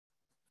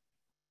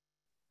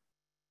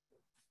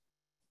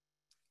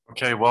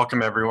Okay,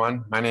 welcome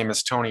everyone. My name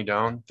is Tony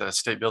Doan, the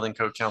State Building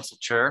Code Council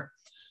Chair.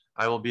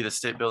 I will be the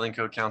State Building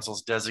Code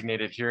Council's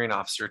designated hearing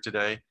officer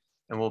today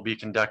and will be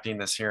conducting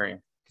this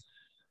hearing.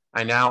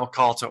 I now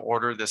call to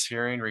order this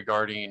hearing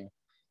regarding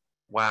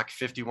WAC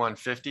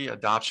 5150,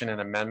 adoption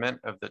and amendment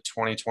of the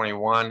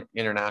 2021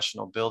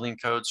 International Building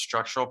Code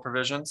structural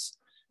provisions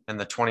and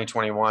the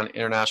 2021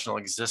 International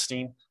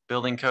Existing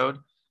Building Code,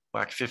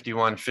 WAC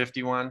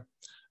 5151,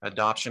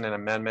 adoption and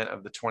amendment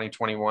of the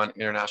 2021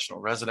 International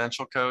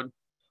Residential Code,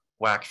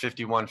 WAC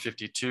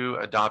 5152,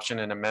 adoption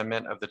and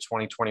amendment of the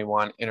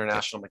 2021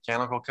 International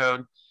Mechanical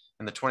Code,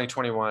 and the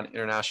 2021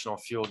 International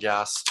Fuel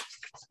Gas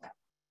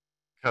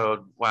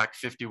Code, WAC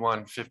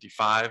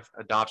 5155,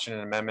 adoption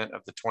and amendment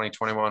of the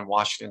 2021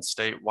 Washington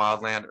State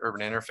Wildland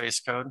Urban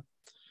Interface Code,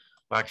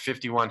 WAC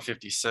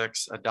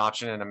 5156,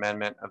 adoption and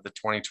amendment of the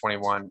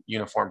 2021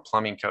 Uniform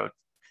Plumbing Code.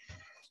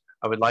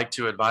 I would like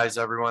to advise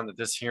everyone that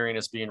this hearing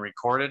is being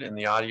recorded and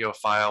the audio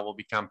file will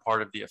become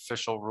part of the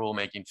official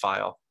rulemaking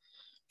file.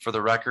 For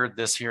the record,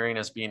 this hearing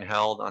is being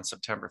held on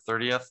September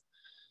 30th,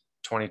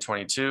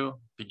 2022,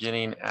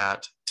 beginning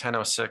at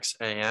 10:06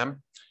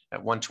 a.m.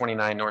 at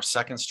 129 North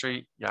 2nd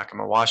Street,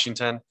 Yakima,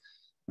 Washington,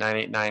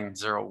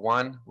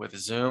 98901 with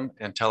Zoom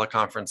and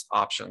teleconference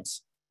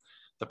options.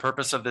 The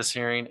purpose of this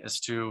hearing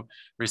is to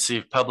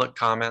receive public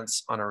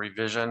comments on a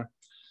revision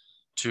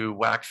to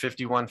WAC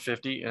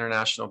 5150,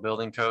 International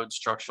Building Code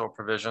structural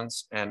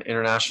provisions, and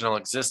International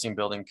Existing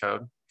Building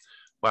Code,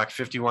 WAC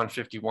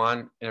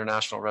 5151,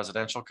 International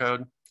Residential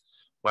Code,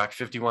 WAC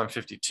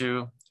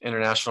 5152,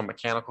 International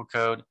Mechanical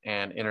Code,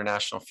 and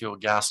International Fuel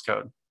Gas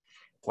Code,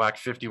 WAC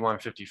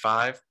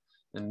 5155,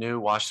 the new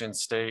Washington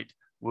State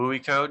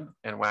WSWUIC Code,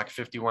 and WAC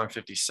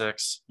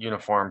 5156,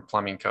 Uniform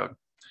Plumbing Code.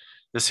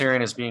 This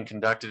hearing is being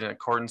conducted in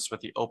accordance with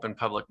the Open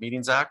Public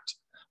Meetings Act,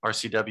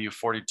 RCW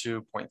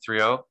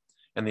 42.30,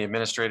 and the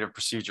Administrative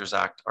Procedures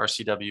Act,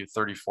 RCW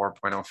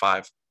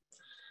 34.05.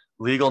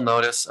 Legal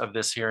notice of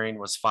this hearing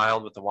was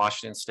filed with the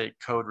Washington State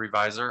Code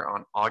Revisor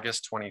on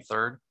August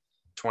 23rd,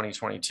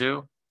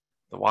 2022.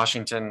 The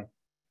Washington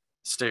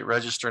State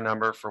Register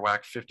number for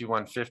WAC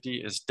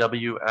 5150 is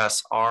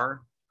WSR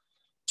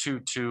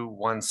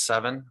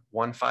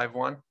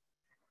 2217151.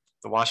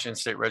 The Washington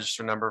State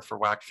Register number for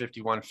WAC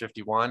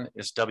 5151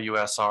 is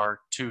WSR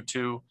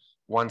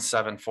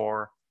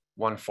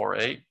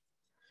 221744148.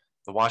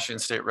 The Washington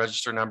State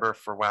Register number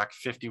for WAC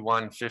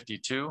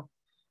 5152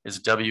 is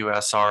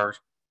WSR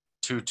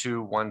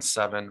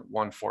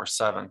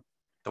 2217147.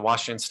 The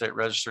Washington State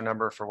Register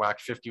number for WAC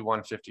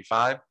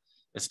 5155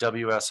 is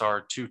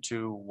WSR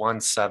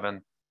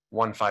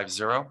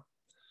 2217150.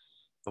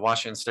 The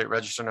Washington State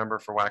Register number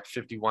for WAC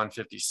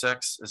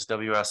 5156 is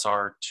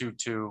WSR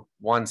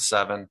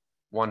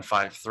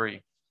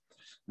 2217153.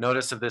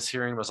 Notice of this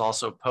hearing was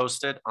also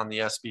posted on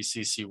the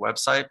SBCC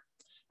website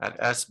at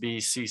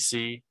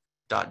sbcc.wa.gov.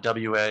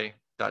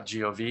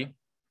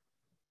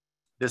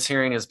 This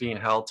hearing is being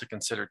held to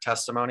consider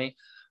testimony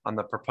on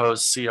the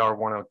proposed CR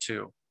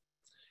 102.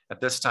 At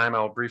this time, I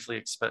will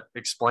briefly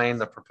explain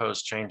the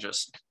proposed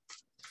changes.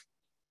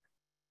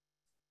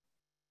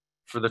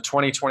 For the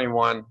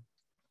 2021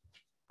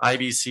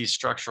 IBC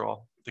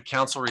Structural, the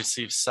Council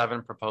received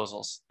 7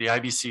 proposals. The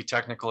IBC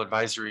Technical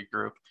Advisory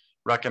Group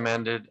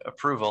recommended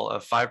approval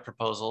of 5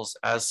 proposals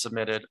as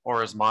submitted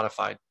or as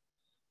modified.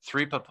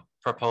 3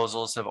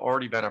 proposals have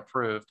already been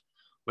approved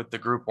with the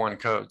Group 1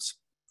 codes.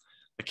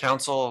 The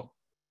Council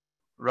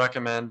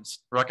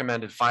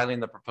recommended filing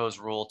the proposed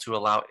rule to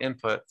allow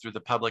input through the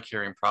public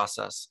hearing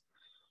process.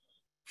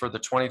 For the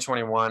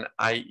 2021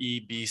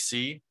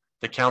 IEBC,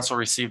 the Council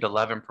received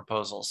 11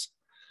 proposals.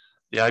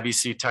 The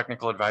IBC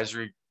Technical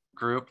Advisory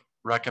Group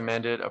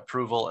recommended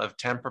approval of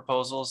 10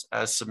 proposals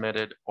as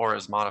submitted or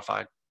as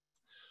modified.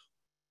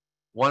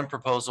 1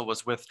 proposal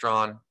was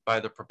withdrawn by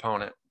the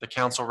proponent. The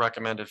Council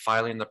recommended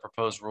filing the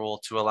proposed rule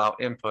to allow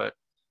input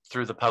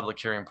through the public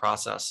hearing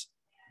process.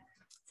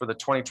 For the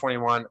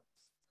 2021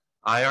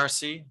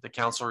 IRC, the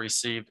Council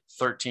received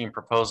 13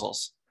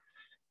 proposals.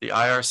 The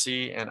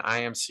IRC and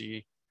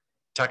IMC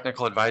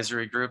Technical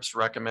Advisory Groups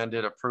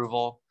recommended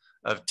approval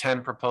of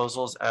 10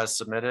 proposals as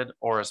submitted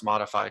or as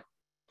modified.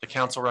 The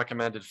Council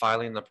recommended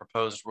filing the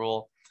proposed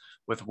rule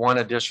with 1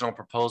 additional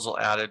proposal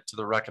added to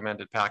the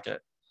recommended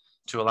packet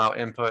to allow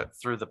input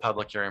through the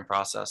public hearing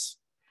process.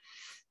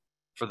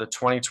 For the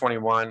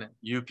 2021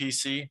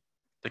 UPC,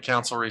 the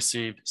Council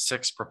received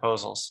 6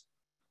 proposals.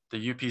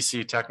 The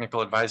UPC Technical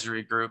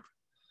Advisory Group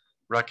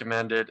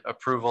recommended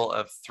approval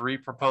of 3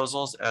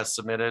 proposals as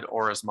submitted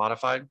or as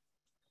modified.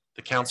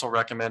 The Council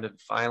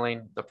recommended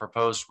filing the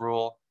proposed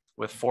rule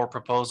with 4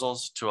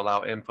 proposals to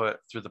allow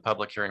input through the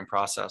public hearing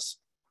process.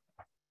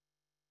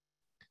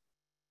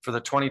 For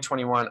the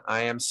 2021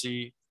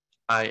 IMC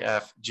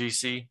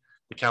IFGC,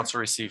 the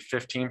Council received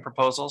 15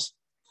 proposals.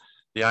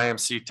 The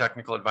IMC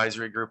Technical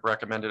Advisory Group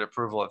recommended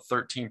approval of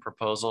 13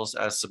 proposals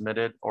as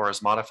submitted or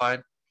as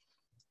modified.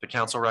 The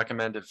Council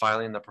recommended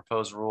filing the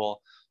proposed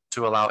rule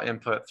to allow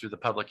input through the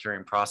public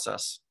hearing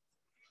process.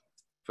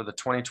 For the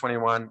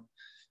 2021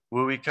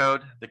 WSWUIC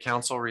Code, the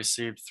Council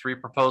received 3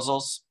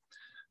 proposals.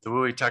 The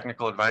WUI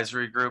Technical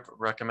Advisory Group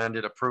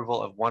recommended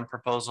approval of one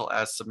proposal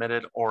as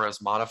submitted or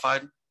as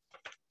modified.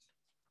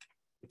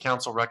 The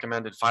council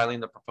recommended filing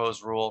the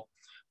proposed rule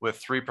with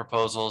 3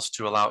 proposals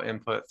to allow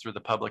input through the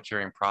public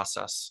hearing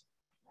process.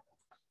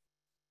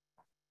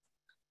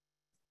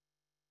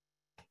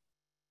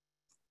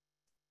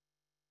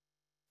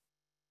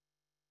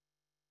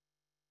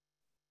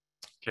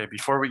 Okay,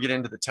 before we get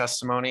into the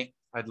testimony,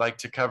 I'd like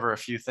to cover a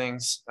few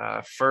things.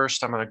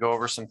 First, I'm going to go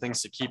over some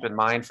things to keep in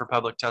mind for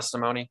public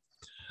testimony.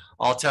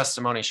 All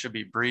testimony should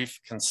be brief,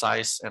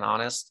 concise, and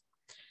honest.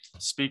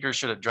 Speakers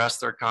should address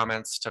their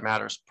comments to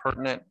matters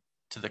pertinent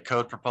to the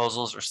code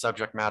proposals or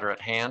subject matter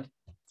at hand.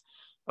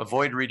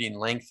 Avoid reading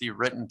lengthy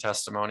written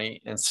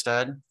testimony.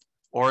 Instead,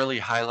 orally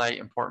highlight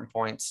important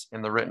points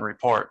in the written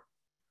report.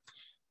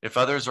 If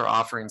others are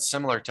offering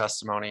similar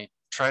testimony,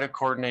 try to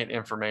coordinate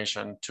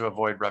information to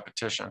avoid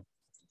repetition.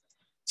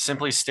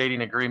 Simply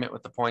stating agreement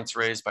with the points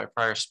raised by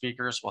prior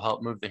speakers will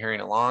help move the hearing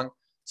along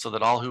so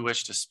that all who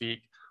wish to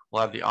speak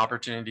will have the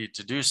opportunity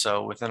to do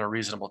so within a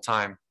reasonable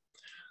time.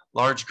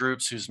 Large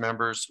groups whose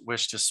members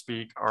wish to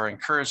speak are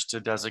encouraged to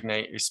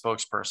designate a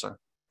spokesperson.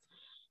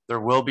 There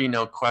will be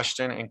no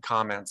question and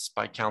comments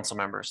by council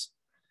members.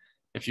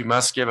 If you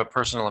must give a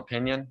personal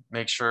opinion,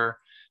 make sure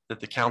that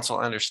the council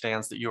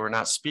understands that you are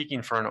not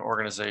speaking for an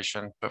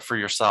organization, but for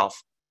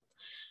yourself.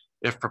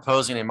 If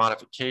proposing a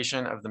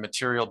modification of the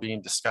material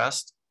being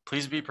discussed,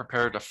 please be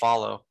prepared to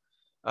follow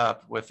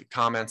up with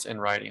comments in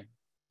writing.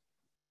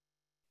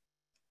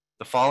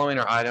 The following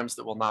are items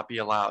that will not be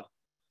allowed.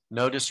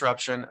 No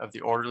disruption of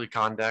the orderly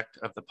conduct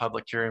of the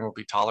public hearing will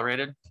be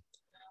tolerated.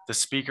 The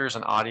speakers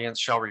and audience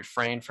shall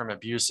refrain from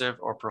abusive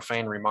or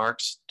profane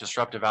remarks,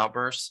 disruptive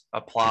outbursts,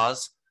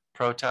 applause,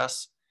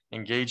 protests,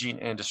 engaging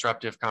in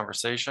disruptive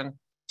conversation,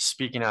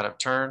 speaking out of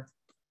turn,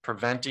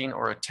 preventing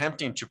or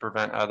attempting to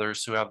prevent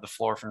others who have the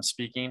floor from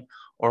speaking,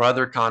 or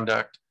other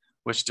conduct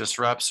which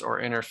disrupts or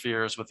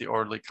interferes with the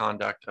orderly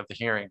conduct of the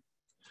hearing.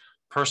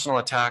 Personal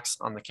attacks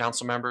on the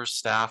council members,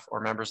 staff, or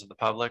members of the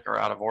public are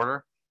out of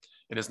order.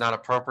 It is not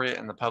appropriate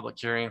in the public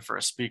hearing for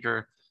a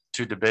speaker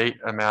to debate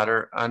a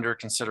matter under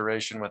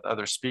consideration with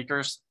other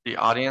speakers, the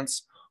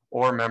audience,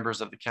 or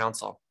members of the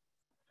council.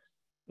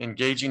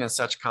 Engaging in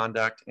such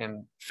conduct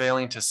and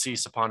failing to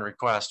cease upon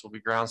request will be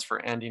grounds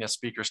for ending a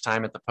speaker's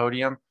time at the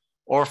podium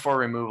or for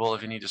removal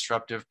of any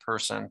disruptive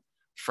person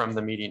from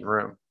the meeting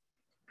room.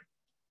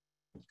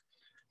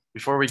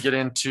 Before we get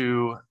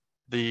into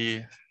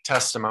the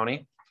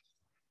testimony,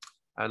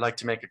 I'd like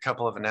to make a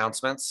couple of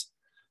announcements.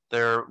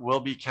 There will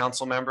be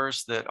council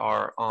members that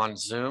are on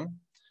Zoom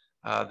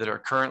that are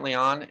currently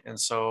on. And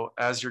so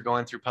as you're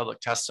going through public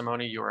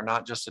testimony, you are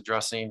not just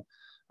addressing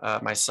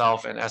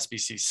myself and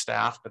SBC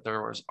staff, but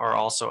there are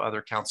also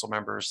other council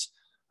members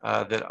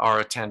that are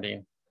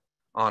attending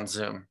on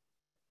Zoom.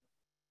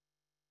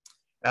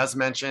 As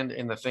mentioned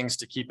in the things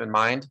to keep in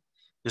mind,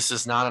 this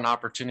is not an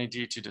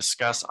opportunity to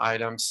discuss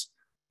items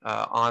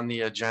on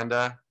the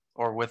agenda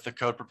or with the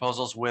code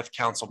proposals with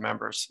council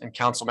members, and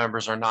council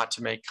members are not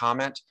to make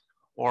comment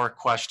or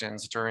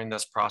questions during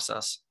this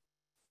process.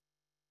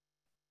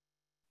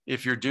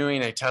 If you're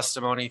doing a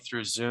testimony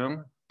through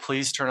Zoom,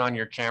 please turn on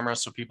your camera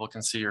so people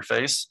can see your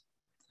face.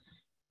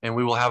 And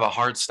we will have a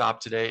hard stop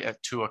today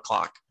at 2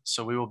 o'clock.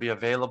 So we will be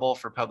available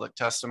for public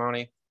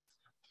testimony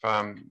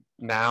from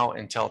now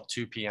until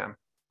 2 p.m.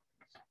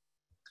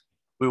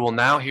 We will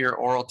now hear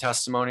oral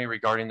testimony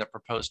regarding the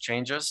proposed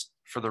changes.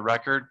 For the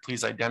record,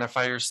 please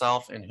identify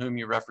yourself and whom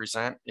you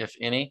represent, if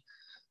any.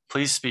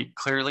 Please speak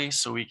clearly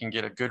so we can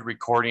get a good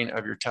recording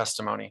of your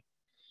testimony.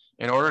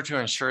 In order to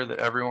ensure that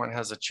everyone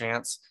has a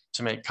chance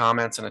to make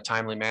comments in a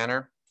timely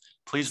manner,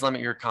 please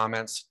limit your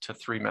comments to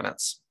 3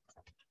 minutes.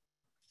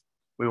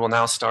 We will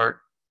now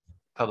start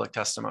public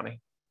testimony.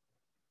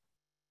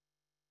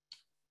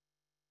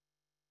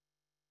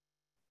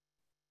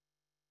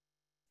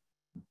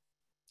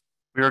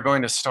 We are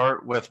going to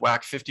start with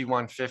WAC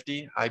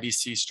 5150,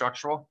 IBC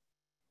Structural.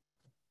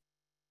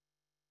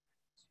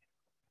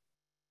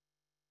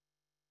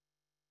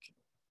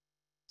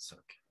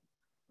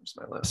 Here's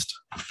my list.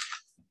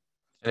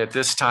 And at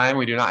this time,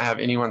 we do not have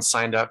anyone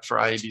signed up for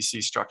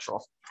IEBC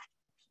Structural.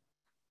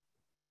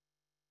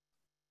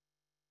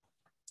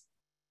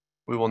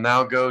 We will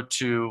now go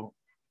to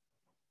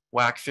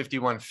WAC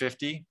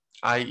 5150,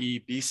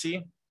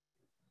 IEBC.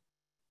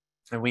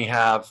 And we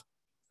have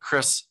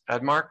Chris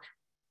Edmark.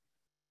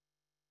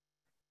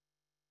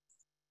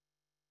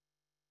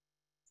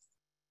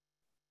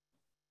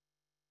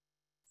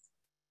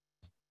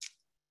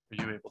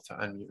 Are you able to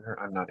unmute her?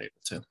 I'm not able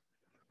to.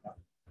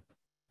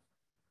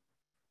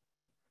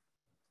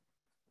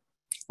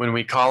 When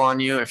we call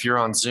on you, if you're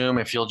on Zoom,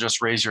 if you'll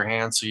just raise your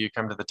hand so you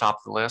come to the top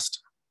of the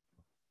list.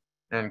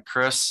 And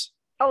Chris.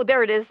 Oh,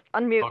 there it is.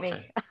 Unmute me.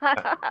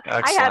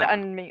 I had to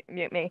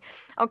unmute me.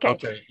 Okay.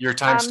 Okay, your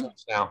time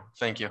starts now.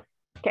 Thank you.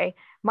 Okay,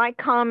 my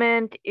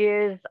comment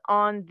is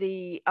on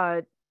the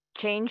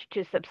change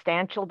to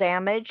substantial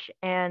damage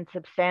and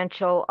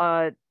substantial,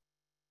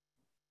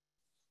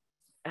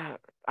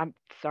 I'm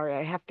sorry,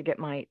 I have to get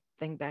my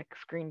thing back,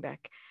 screen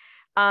back.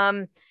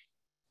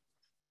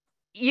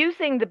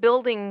 using the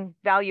building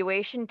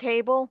valuation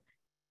table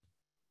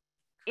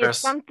is Chris,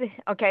 something,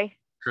 okay.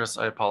 Chris,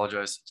 I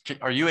apologize.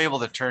 Are you able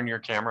to turn your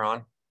camera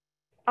on?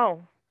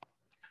 Oh,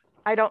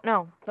 I don't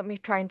know. Let me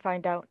try and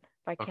find out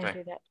if I can Okay.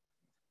 do that.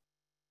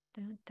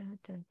 Dun, dun,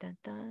 dun, dun,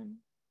 dun.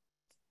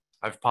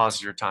 I've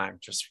paused your time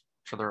just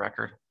for the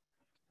record.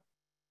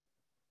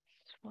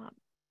 Swap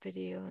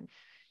video and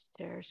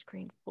share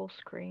screen, full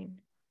screen.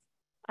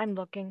 I'm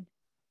looking.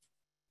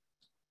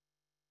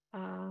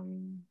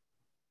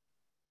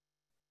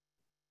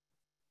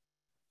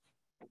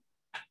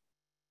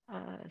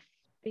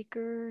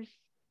 Speakers.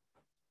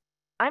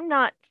 I'm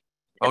not,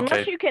 unless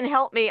Okay. you can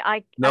help me,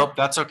 Nope,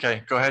 that's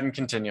okay. Go ahead and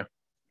continue.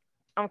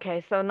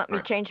 Okay, so let me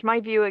Right. change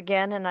my view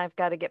again, and I've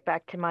got to get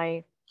back to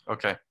my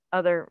Okay.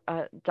 other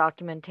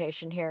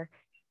documentation here.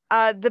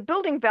 The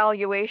building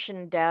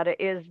valuation data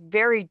is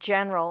very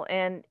general,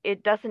 and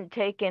it doesn't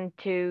take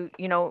into,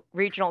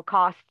 regional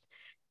costs.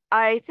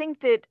 I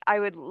think that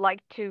I would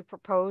like to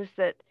propose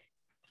that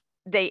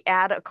they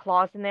add a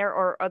clause in there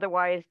or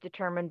otherwise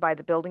determined by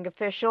the building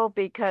official,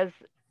 because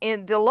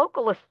in the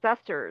local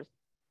assessors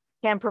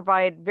can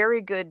provide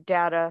very good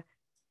data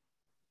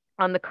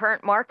on the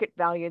current market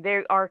value.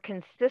 They are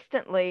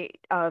consistently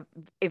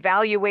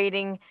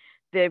evaluating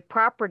the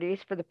properties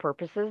for the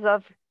purposes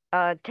of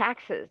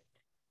taxes.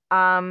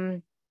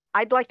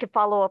 I'd like to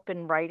follow up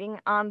in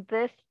writing on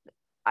this.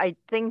 I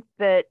think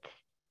that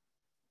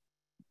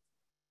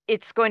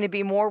it's going to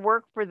be more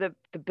work for the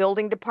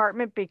building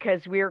department,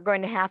 because we are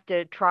going to have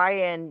to try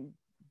and,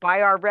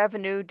 by our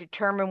revenue,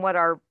 determine what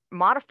our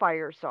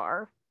modifiers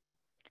are.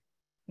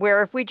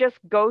 Where if we just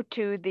go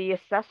to the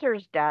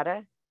assessor's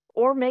data,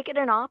 or make it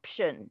an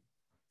option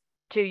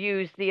to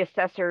use the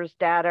assessor's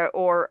data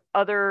or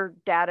other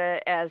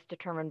data as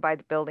determined by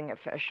the building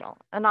official.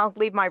 And I'll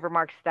leave my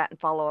remarks to that and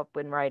follow up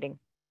in writing.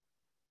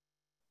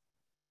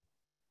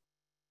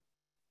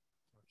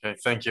 Okay,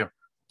 thank you.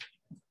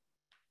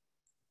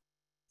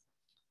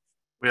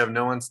 We have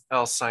no one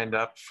else signed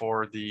up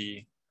for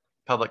the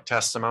public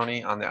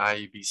testimony on the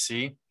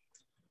IEBC.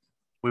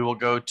 We will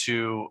go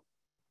to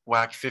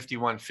WAC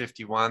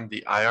 5151,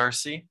 the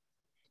IRC,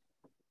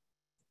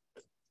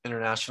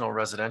 International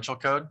Residential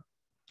Code.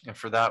 And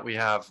for that, we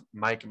have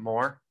Mike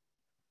Moore.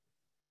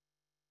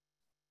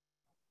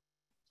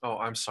 Oh,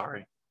 I'm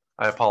sorry.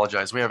 I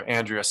apologize. We have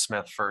Andrea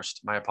Smith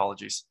first. My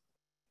apologies.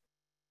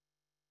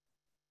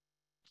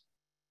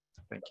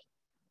 Thank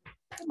you.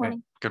 Good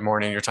morning. Good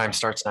morning. Your time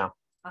starts now.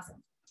 Awesome.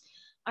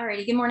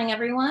 Alrighty, good morning,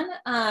 everyone.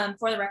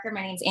 For the record,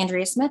 my name is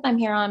Andrea Smith. I'm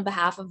here on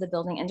behalf of the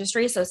Building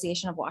Industry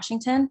Association of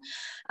Washington.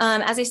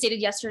 As I stated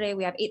yesterday,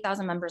 we have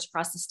 8,000 members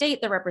across the state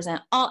that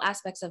represent all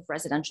aspects of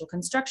residential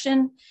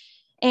construction.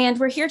 And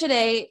we're here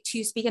today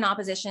to speak in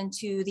opposition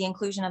to the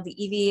inclusion of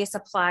the EV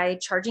supply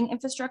charging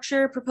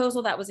infrastructure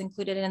proposal that was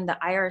included in the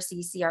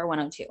IRC CR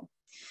 102.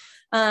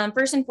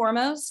 First and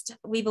foremost,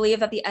 we believe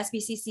that the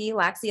SBCC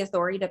lacks the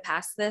authority to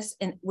pass this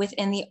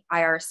within the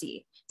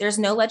IRC. There's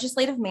no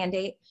legislative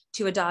mandate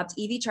to adopt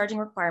EV charging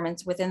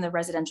requirements within the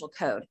residential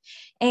code.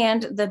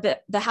 And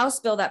the House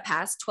bill that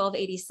passed,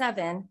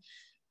 1287,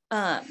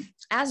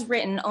 as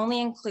written,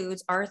 only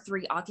includes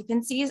R3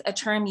 occupancies, a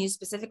term used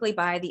specifically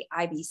by the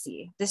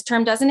IBC. This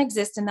term doesn't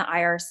exist in the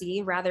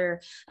IRC,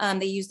 rather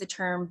they use the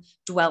term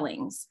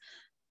dwellings.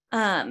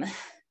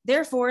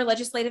 Therefore,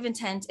 legislative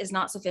intent is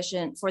not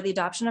sufficient for the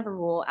adoption of a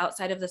rule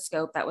outside of the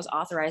scope that was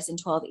authorized in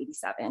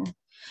 1287.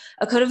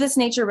 A code of this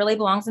nature really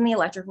belongs in the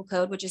electrical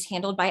code, which is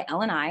handled by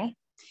L&I.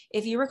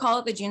 If you recall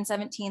at the June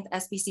 17th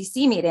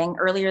SBCC meeting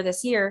earlier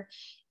this year,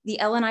 the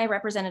L&I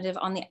representative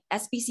on the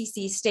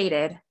SBCC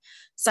stated,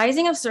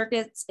 sizing of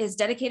circuits is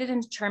dedicated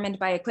and determined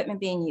by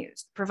equipment being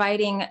used.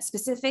 Providing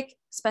specific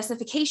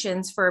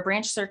specifications for a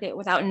branch circuit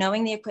without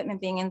knowing the equipment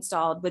being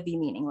installed would be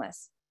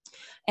meaningless.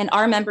 And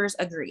our members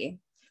agree.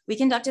 We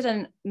conducted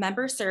a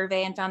member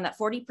survey and found that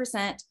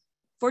 47%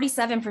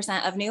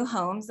 of new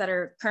homes that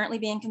are currently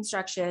being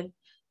constructed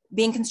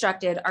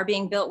are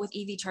being built with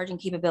EV charging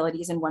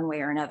capabilities in one way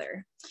or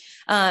another.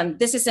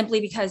 This is simply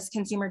because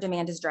consumer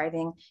demand is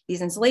driving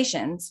these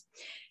installations.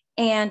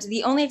 And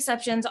the only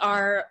exceptions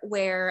are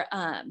where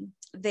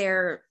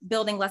they're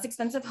building less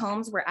expensive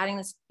homes where adding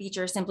this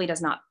feature simply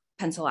does not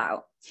pencil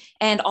out.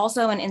 And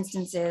also in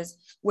instances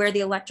where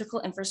the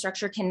electrical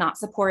infrastructure cannot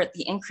support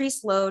the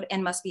increased load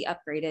and must be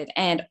upgraded.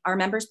 And our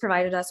members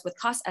provided us with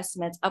cost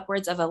estimates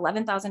upwards of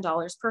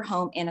 $11,000 per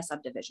home in a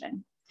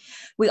subdivision.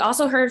 We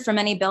also heard from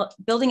many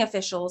building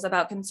officials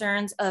about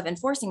concerns of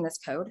enforcing this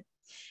code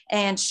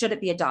and should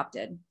it be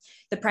adopted.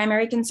 The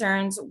primary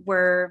concerns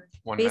were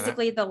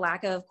basically the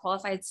lack of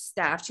qualified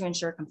staff to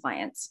ensure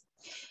compliance.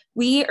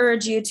 We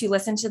urge you to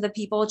listen to the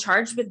people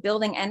charged with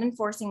building and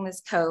enforcing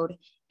this code,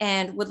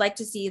 and would like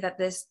to see that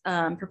this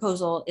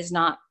proposal is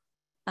not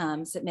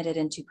submitted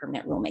into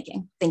permanent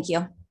rulemaking. Thank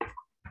you.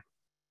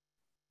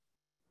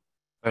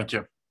 Thank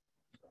you.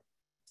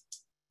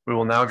 We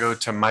will now go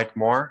to Mike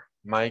Moore.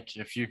 Mike,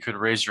 if you could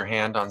raise your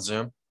hand on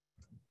Zoom.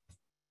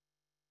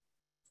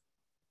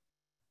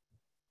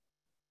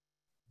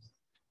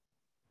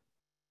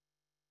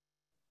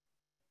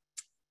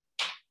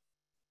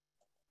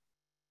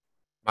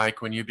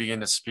 Mike, when you begin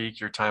to speak,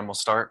 your time will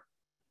start.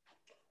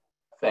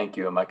 Thank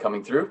you. Am I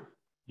coming through?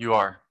 You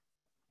are.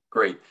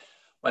 Great.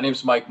 My name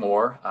is Mike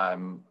Moore.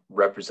 I'm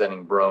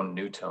representing Brown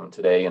Newtone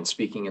today and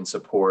speaking in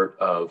support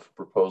of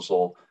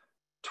proposal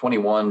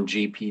 21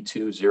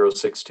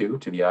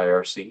 GP2062 to the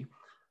IRC.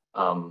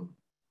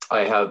 I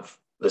have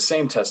the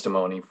same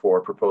testimony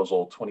for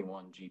proposal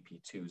 21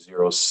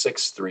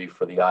 GP2063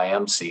 for the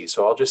IMC.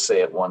 So I'll just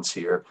say it once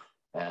here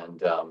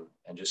and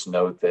just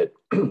note that,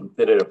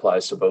 that it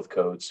applies to both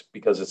codes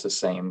because it's the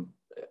same,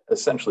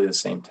 essentially the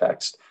same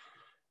text.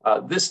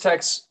 This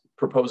text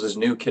proposes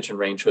new kitchen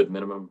range hood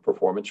minimum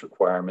performance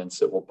requirements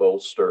that will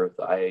bolster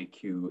the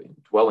IAQ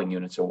dwelling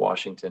units in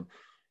Washington.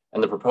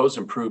 And the proposed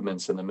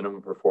improvements in the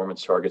minimum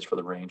performance targets for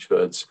the range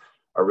hoods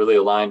are really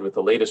aligned with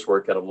the latest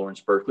work out of Lawrence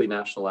Berkeley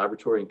National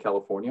Laboratory in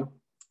California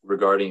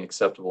regarding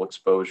acceptable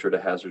exposure to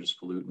hazardous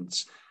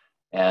pollutants.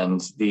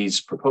 And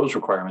these proposed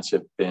requirements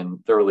have been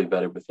thoroughly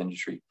vetted with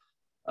industry.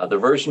 The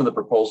version of the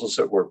proposals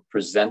that were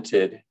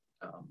presented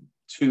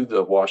to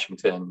the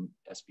Washington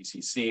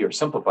SBCC are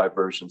simplified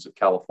versions of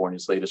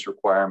California's latest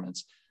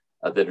requirements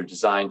that are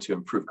designed to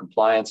improve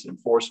compliance and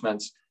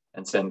enforcements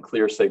and send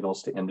clear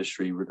signals to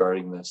industry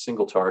regarding the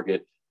single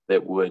target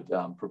that would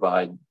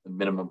provide the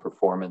minimum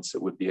performance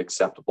that would be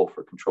acceptable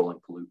for controlling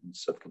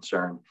pollutants of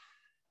concern.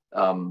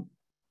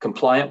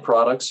 Compliant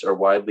products are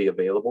widely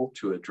available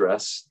to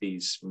address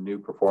these new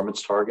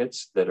performance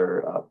targets that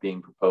are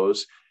being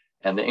proposed,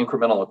 and the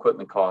incremental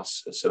equipment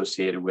costs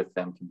associated with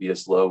them can be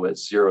as low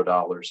as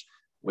 $0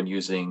 when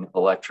using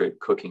electric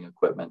cooking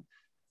equipment.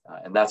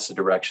 And that's the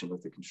direction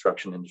that the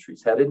construction industry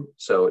is headed.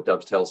 So it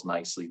dovetails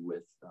nicely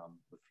with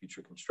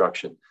future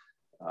construction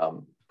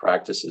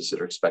practices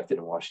that are expected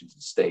in Washington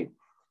State.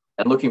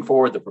 And looking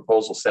forward, the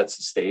proposal sets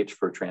the stage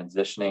for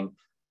transitioning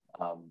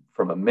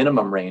from a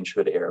minimum range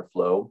hood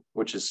airflow,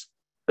 which is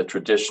the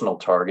traditional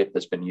target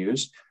that's been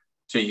used,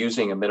 to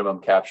using a minimum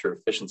capture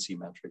efficiency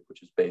metric,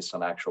 which is based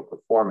on actual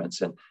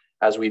performance. And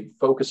as we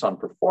focus on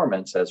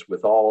performance, as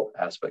with all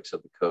aspects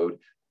of the code,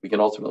 we can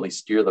ultimately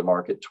steer the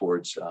market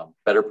towards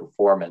better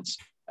performance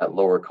at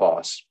lower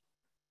costs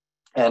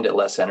and at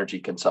less energy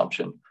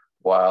consumption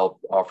while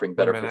offering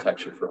better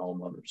protection for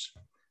homeowners.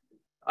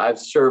 I've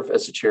served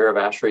as the chair of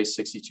ASHRAE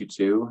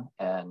 62.2,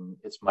 and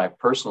it's my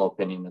personal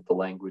opinion that the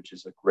language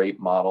is a great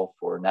model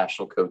for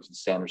national codes and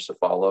standards to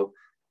follow,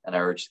 and I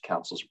urge the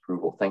council's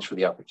approval. Thanks for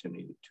the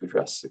opportunity to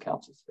address the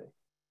council today.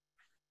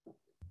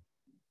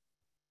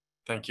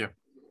 Thank you.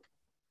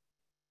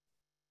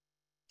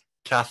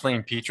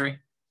 Kathleen Petrie.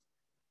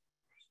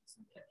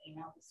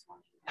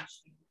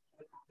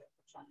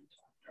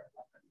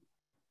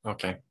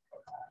 Okay,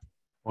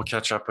 we'll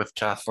catch up with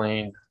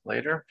Kathleen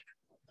later.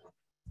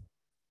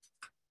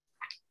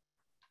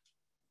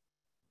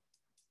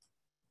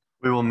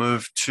 We will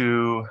move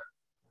to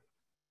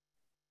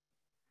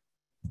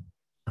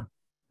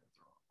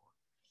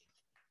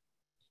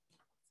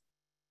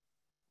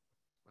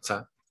what's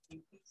that?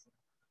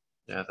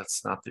 Yeah,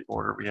 that's not the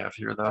order we have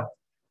here though.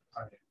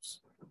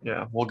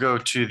 Yeah, we'll go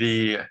to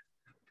the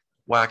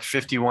WAC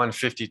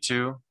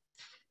 5152,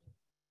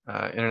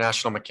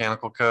 International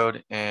Mechanical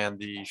Code, and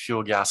the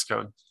Fuel Gas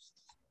Code.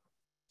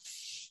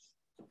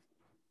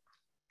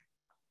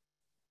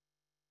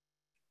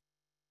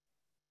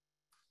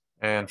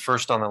 And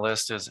first on the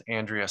list is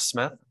Andrea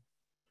Smith.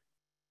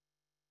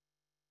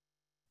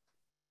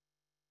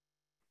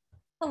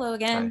 Hello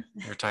again.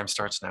 Hi, your time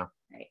starts now.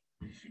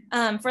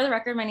 Right. For the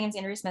record, my name is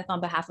Andrea Smith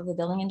on behalf of the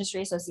Building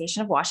Industry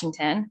Association of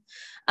Washington.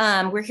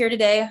 We're here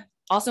today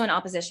also in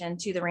opposition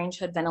to the range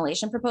hood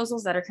ventilation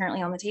proposals that are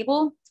currently on the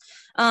table.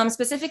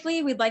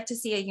 Specifically, we'd like to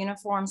see a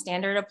uniform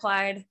standard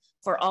applied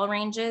for all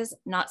ranges,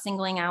 not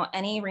singling out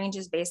any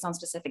ranges based on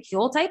specific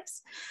fuel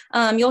types.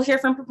 You'll hear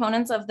from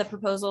proponents of the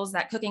proposals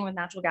that cooking with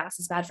natural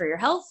gas is bad for your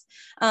health.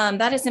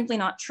 That is simply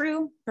not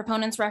true.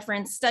 Proponents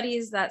reference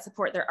studies that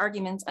support their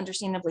arguments,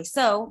 understandably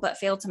so, but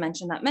fail to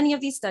mention that many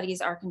of these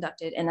studies are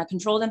conducted in a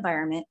controlled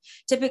environment,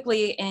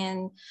 typically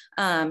in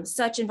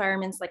such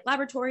environments like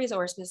laboratories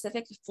or a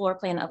specific floor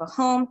plan of a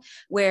home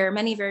where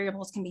many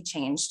variables can be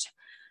changed.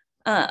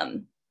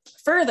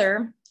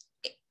 Further,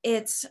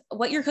 it's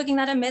what you're cooking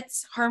that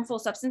emits harmful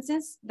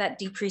substances that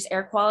decrease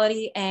air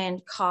quality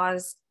and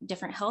cause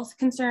different health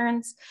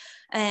concerns.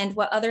 And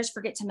what others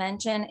forget to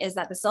mention is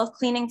that the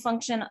self-cleaning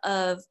function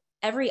of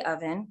every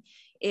oven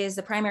is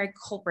the primary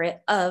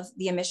culprit of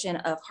the emission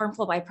of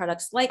harmful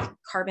byproducts like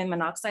carbon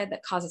monoxide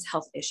that causes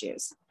health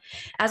issues.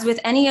 As with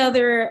any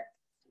other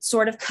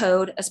sort of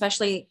code,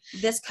 especially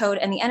this code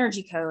and the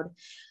energy code,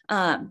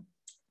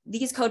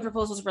 these code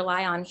proposals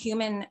rely on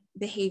human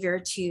behavior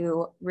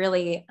to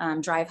really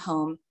drive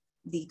home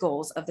the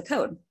goals of the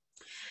code.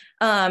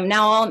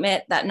 Now I'll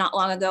admit that not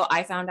long ago,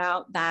 I found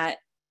out that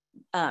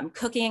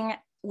cooking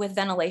with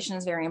ventilation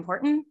is very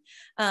important.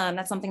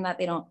 That's something that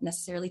they don't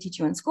necessarily teach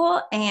you in school.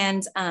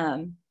 And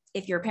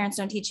if your parents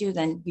don't teach you,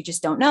 then you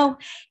just don't know.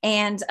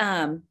 And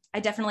I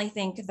definitely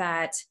think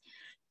that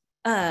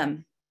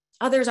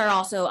Others are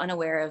also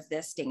unaware of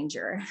this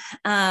danger.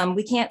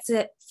 We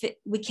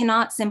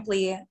cannot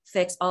simply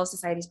fix all of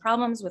society's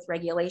problems with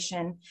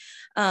regulation.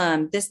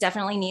 This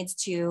definitely needs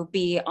to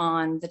be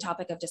on the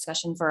topic of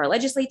discussion for our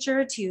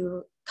legislature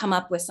to come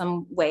up with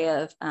some way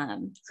of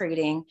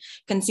creating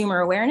consumer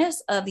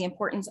awareness of the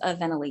importance of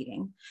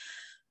ventilating.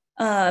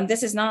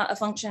 This is not a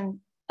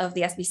function of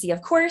the SBC,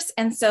 of course,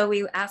 and so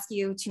we ask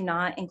you to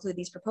not include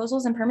these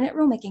proposals in permanent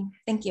rulemaking.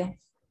 Thank you.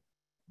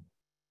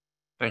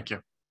 Thank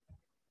you.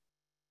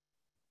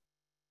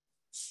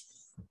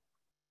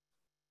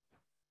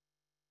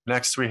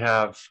 Next, we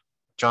have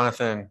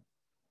Jonathan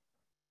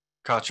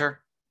Kocher.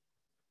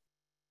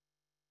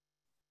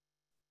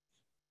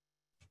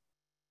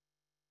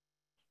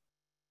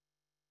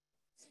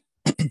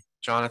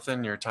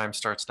 Jonathan, your time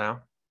starts now.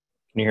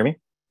 Can you hear me?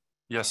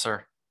 Yes,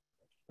 sir.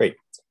 Great.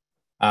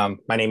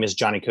 My name is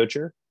Johnny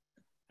Kocher,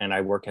 and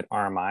I work at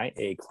RMI,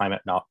 a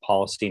climate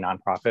policy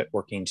nonprofit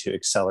working to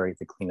accelerate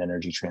the clean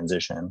energy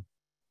transition.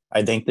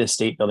 I thank the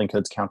State Building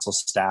Codes Council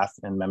staff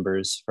and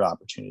members for the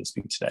opportunity to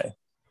speak today.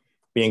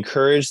 We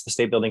encourage the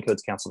State Building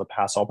Codes Council to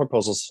pass all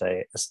proposals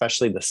today,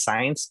 especially the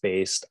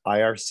science-based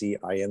IRC,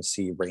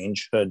 IMC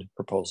range hood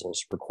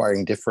proposals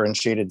requiring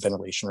differentiated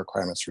ventilation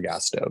requirements for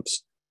gas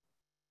stoves.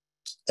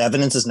 The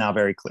evidence is now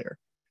very clear.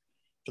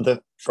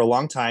 For a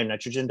long time,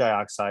 nitrogen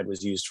dioxide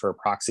was used for a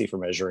proxy for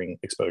measuring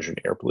exposure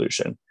to air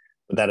pollution,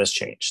 but that has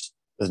changed.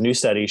 There's a new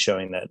study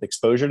showing that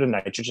exposure to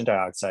nitrogen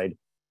dioxide,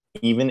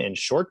 even in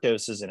short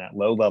doses and at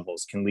low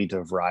levels, can lead to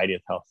a variety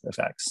of health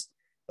effects.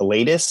 The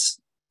latest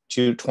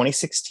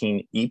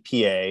 2016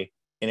 EPA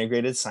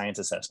Integrated Science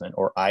Assessment,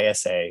 or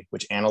ISA,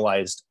 which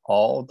analyzed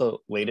all the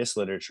latest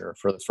literature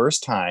for the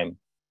first time,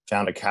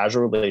 found a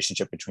causal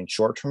relationship between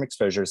short-term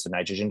exposures to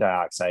nitrogen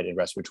dioxide and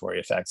respiratory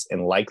effects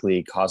and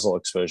likely causal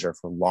exposure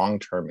for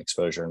long-term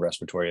exposure and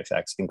respiratory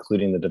effects,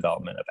 including the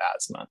development of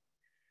asthma.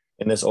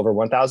 In this over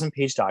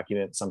 1,000-page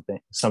document,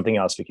 something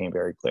else became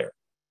very clear.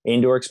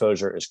 Indoor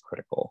exposure is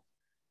critical.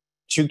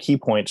 2 key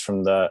points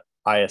from the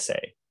ISA.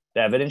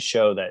 The evidence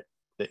show that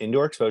the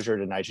indoor exposure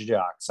to nitrogen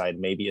dioxide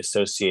may be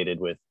associated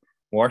with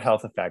more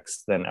health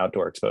effects than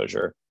outdoor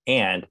exposure,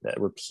 and that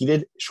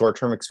repeated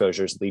short-term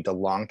exposures lead to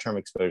long-term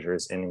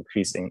exposures and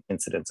increasing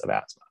incidence of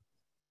asthma.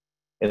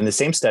 In the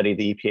same study,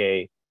 the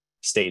EPA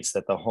states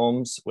that the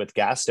homes with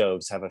gas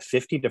stoves have a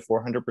 50 to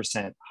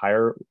 400%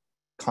 higher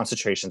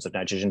concentrations of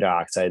nitrogen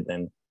dioxide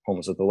than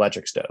homes with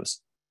electric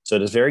stoves. So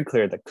it is very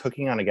clear that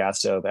cooking on a gas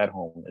stove at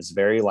home is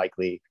very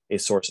likely a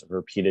source of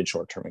repeated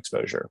short-term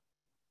exposure.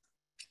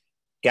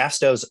 Gas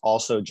stoves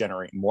also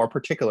generate more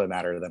particulate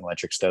matter than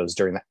electric stoves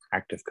during the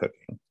act of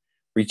cooking.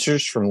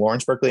 Research from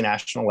Lawrence Berkeley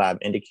National Lab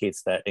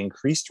indicates that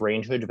increased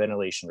range hood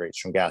ventilation rates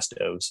from gas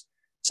stoves,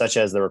 such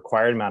as the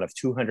required amount of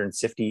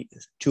 250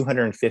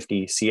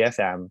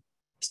 CFM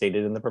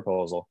stated in the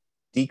proposal,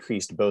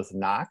 decreased both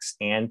NOx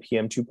and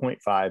PM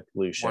 2.5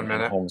 pollution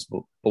in homes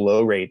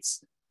below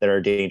rates that are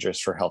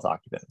dangerous for health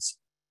occupants.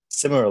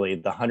 Similarly,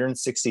 the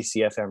 160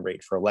 CFM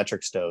rate for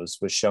electric stoves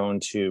was shown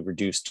to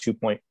reduce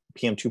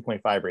PM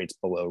 2.5 rates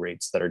below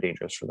rates that are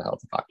dangerous for the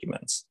health of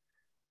occupants.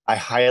 I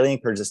highly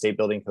encourage the State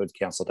Building Codes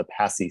Council to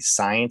pass these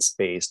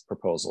science-based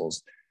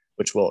proposals,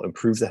 which will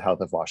improve the health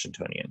of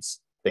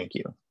Washingtonians. Thank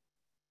you.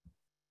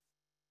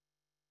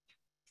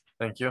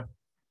 Thank you.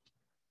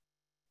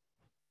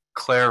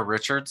 Claire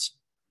Richards.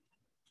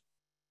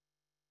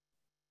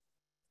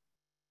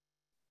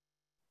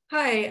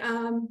 Hi.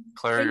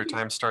 Claire, your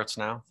time starts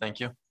now. Thank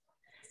you.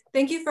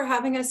 Thank you for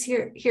having us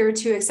here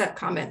to accept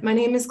comment. My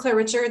name is Claire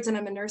Richards and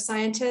I'm a nurse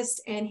scientist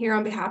and here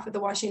on behalf of the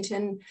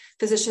Washington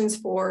Physicians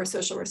for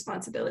Social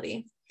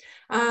Responsibility.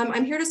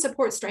 I'm here to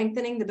support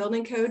strengthening the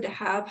building code to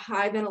have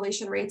high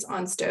ventilation rates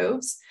on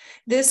stoves.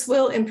 This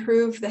will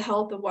improve the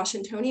health of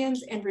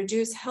Washingtonians and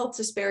reduce health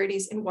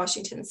disparities in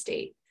Washington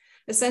state.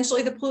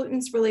 Essentially, the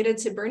pollutants related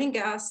to burning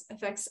gas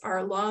affects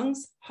our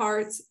lungs,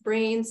 hearts,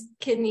 brains,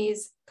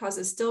 kidneys,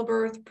 causes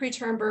stillbirth,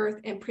 preterm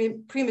birth, and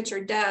premature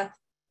death,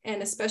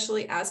 and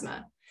especially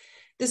asthma.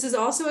 This is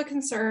also a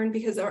concern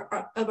because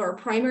of our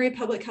primary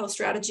public health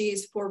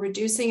strategies for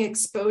reducing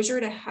exposure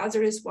to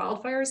hazardous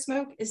wildfire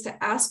smoke is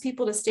to ask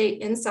people to stay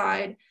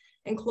inside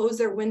and close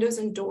their windows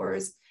and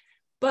doors.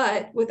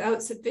 But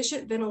without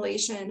sufficient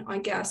ventilation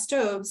on gas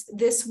stoves,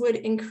 this would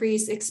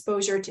increase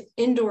exposure to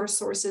indoor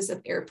sources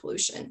of air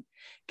pollution.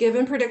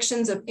 Given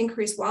predictions of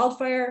increased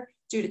wildfire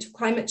due to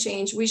climate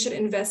change, we should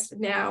invest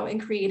now in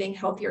creating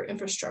healthier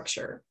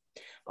infrastructure.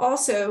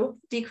 Also,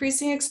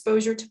 decreasing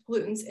exposure to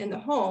pollutants in the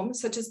home,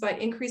 such as by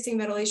increasing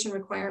ventilation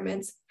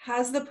requirements,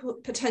 has the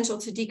potential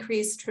to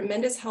decrease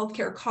tremendous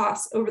healthcare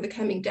costs over the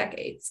coming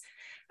decades.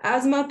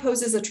 Asthma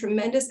poses a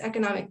tremendous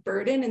economic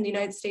burden in the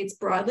United States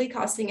broadly,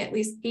 costing at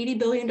least $80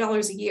 billion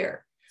a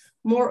year.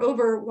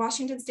 Moreover,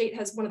 Washington state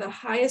has one of the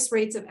highest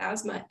rates of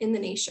asthma in the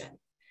nation.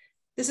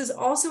 This is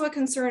also a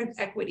concern of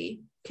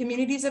equity.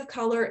 Communities of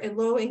color and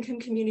low-income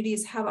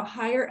communities have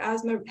higher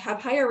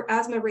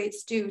asthma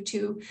rates due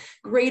to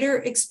greater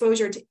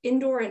exposure to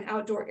indoor and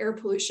outdoor air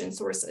pollution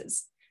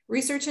sources.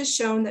 Research has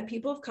shown that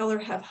people of color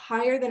have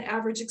higher than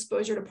average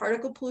exposure to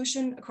particle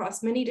pollution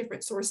across many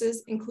different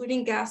sources,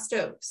 including gas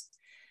stoves.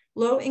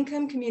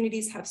 Low-income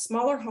communities have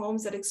smaller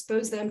homes that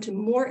expose them to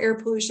more air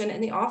pollution,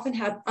 and they often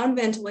have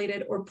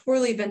unventilated or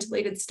poorly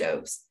ventilated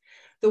stoves.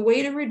 The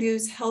way to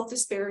reduce health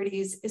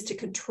disparities is to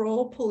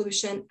control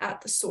pollution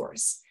at the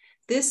source.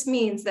 This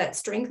means that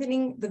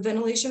strengthening the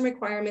ventilation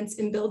requirements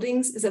in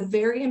buildings is a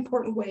very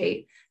important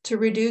way to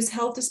reduce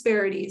health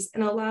disparities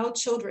and allow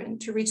children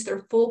to reach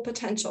their full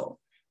potential,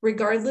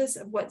 regardless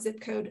of what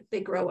zip code they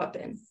grow up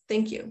in.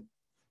 Thank you.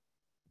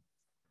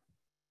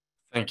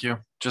 Thank you.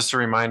 Just a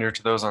reminder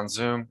to those on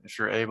Zoom, if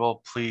you're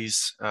able,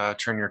 please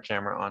turn your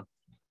camera on.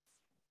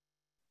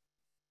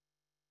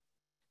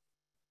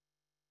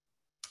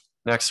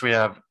 Next, we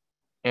have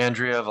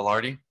Andrea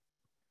Velarde.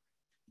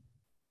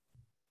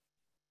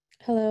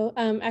 Hello.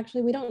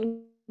 Actually, we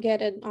don't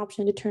get an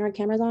option to turn our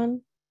cameras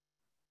on.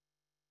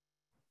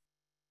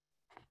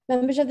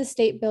 Members of the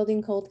State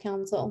Building Code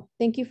Council,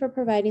 thank you for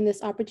providing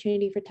this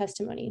opportunity for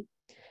testimony.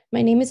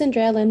 My name is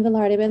Andrea Lynn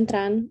Velarde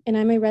Beltran, and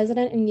I'm a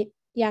resident in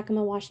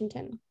Yakima,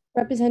 Washington,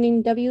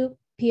 representing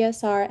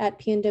WPSR at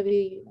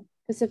PNWU,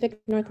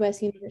 Pacific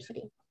Northwest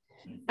University.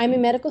 I'm a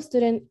medical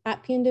student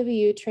at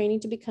PNWU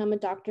training to become a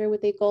doctor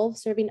with a goal of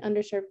serving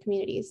underserved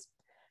communities.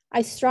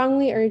 I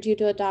strongly urge you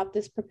to adopt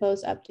this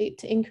proposed update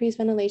to increase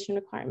ventilation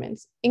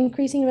requirements.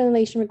 Increasing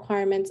ventilation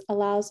requirements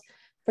allows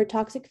for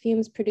toxic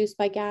fumes produced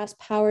by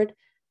gas-powered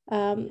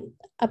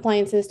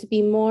appliances to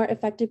be more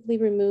effectively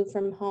removed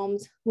from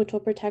homes, which will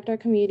protect our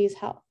community's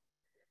health.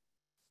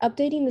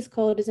 Updating this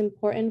code is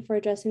important for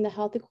addressing the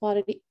health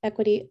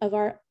equity of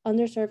our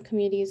underserved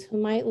communities who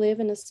might live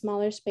in a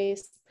smaller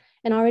space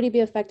and already be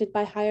affected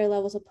by higher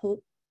levels of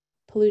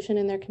pollution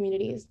in their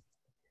communities.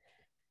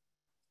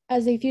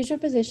 As a future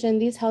physician,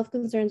 these health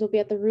concerns will be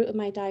at the root of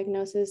my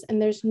diagnosis, and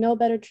there's no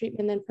better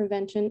treatment than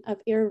prevention of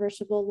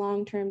irreversible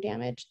long-term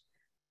damage.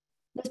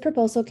 This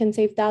proposal can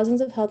save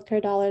thousands of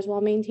healthcare dollars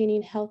while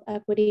maintaining health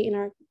equity in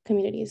our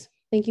communities.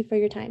 Thank you for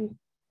your time.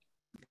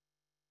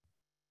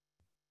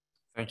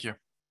 Thank you.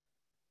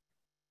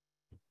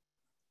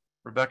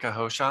 Rebecca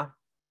Hoshaw.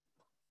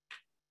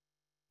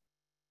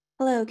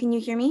 Hello, can you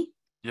hear me?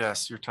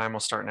 Yes, your time will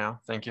start now.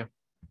 Thank you.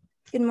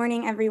 Good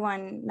morning,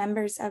 everyone.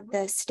 Members of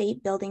the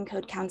State Building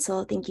Code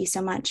Council, thank you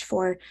so much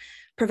for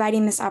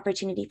providing this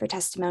opportunity for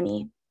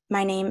testimony.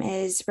 My name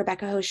is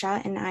Rebecca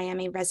Hoshaw, and I am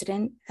a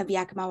resident of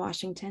Yakima,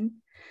 Washington.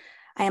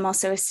 I am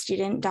also a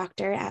student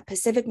doctor at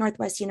Pacific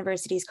Northwest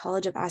University's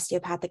College of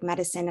Osteopathic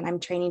Medicine, and I'm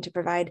training to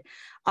provide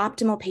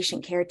optimal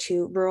patient care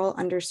to rural,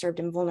 underserved,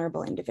 and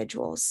vulnerable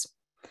individuals.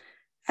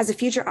 As a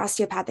future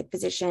osteopathic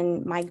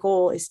physician, my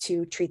goal is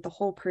to treat the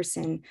whole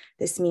person.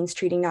 This means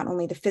treating not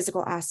only the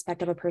physical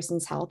aspect of a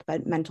person's health,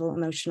 but mental,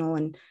 emotional,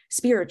 and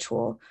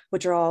spiritual,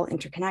 which are all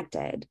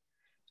interconnected.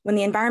 When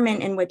the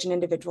environment in which an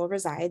individual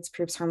resides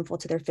proves harmful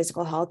to their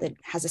physical health, it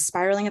has a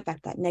spiraling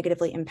effect that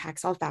negatively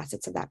impacts all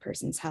facets of that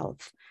person's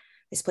health.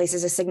 This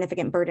places a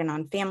significant burden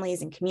on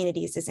families and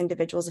communities as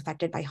individuals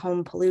affected by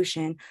home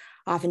pollution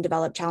often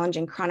develop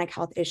challenging chronic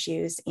health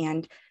issues,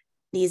 and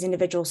these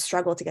individuals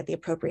struggle to get the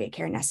appropriate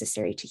care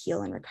necessary to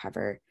heal and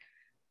recover.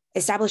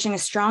 Establishing a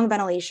strong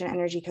ventilation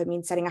energy code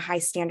means setting a high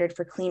standard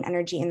for clean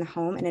energy in the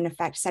home, and in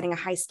effect, setting a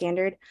high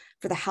standard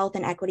for the health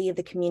and equity of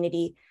the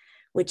community,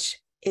 which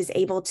is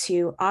able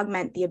to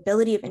augment the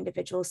ability of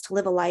individuals to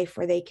live a life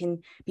where they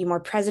can be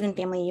more present in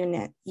family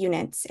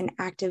units and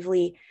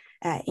actively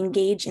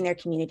engage in their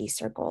community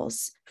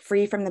circles,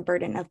 free from the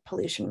burden of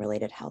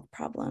pollution-related health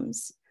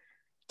problems.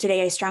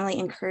 Today, I strongly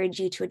encourage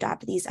you to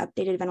adopt these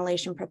updated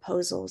ventilation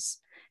proposals.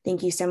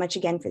 Thank you so much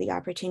again for the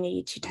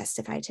opportunity to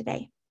testify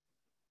today.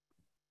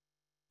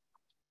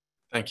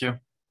 Thank you.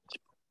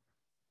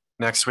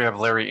 Next, we have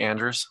Larry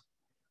Andrews.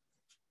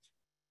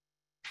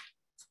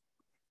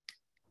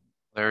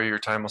 Larry, your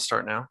time will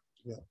start now.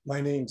 Yeah,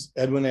 my name's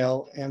Edwin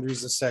L.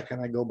 Andrews II.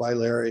 I go by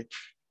Larry.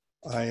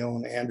 I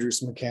own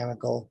Andrews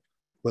Mechanical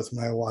with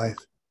my wife.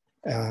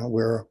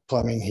 We're a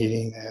plumbing,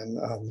 heating, and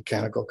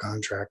mechanical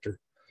contractor.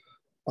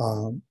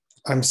 I'm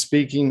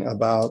speaking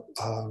about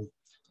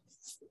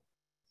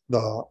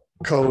the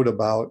code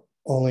about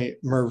only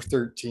MERV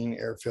 13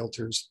 air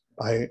filters.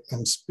 I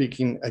am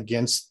speaking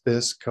against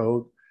this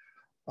code.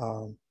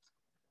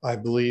 I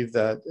believe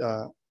that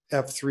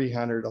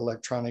F300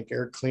 electronic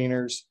air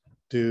cleaners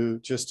do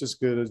just as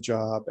good a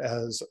job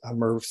as a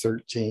MERV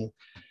 13.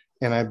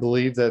 And I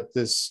believe that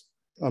this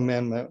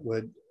amendment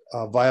would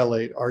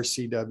violate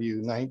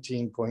RCW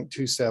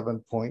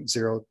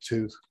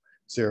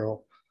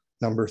 19.27.020,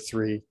 number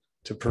 3,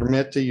 to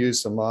permit the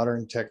use of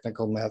modern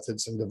technical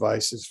methods and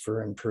devices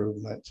for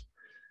improvement.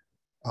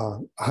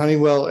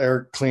 Honeywell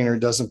air cleaner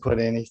doesn't put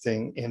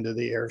anything into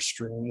the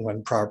airstream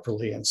when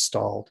properly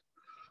installed.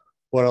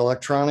 What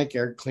electronic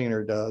air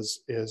cleaner does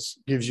is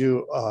gives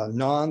you a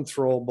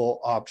non-throwable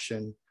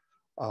option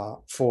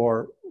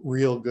for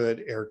real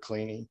good air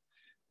cleaning.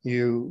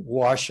 You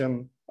wash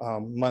them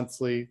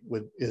monthly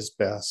is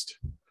best.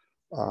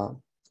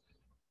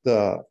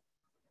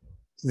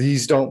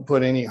 These don't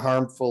put any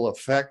harmful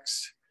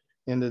effects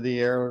into the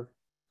air.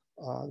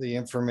 The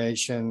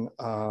information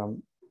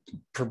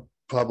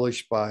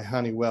published by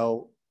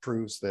Honeywell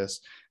proves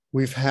this.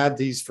 We've had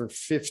these for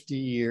 50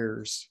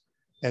 years,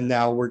 and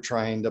now we're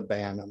trying to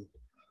ban them.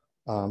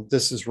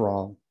 This is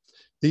wrong.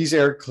 These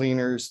air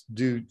cleaners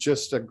do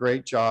just a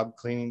great job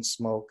cleaning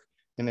smoke.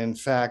 And in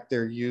fact,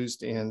 they're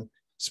used in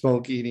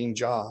smoke eating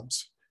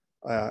jobs.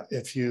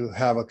 If you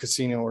have a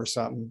casino or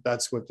something,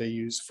 that's what they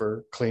use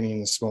for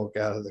cleaning the smoke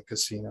out of the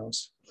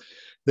casinos.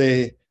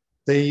 They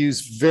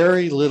use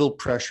very little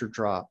pressure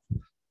drop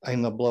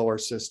in the blower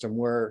system,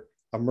 where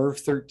a MERV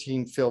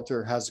 13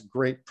 filter has a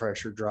great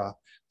pressure drop.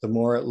 The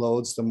more it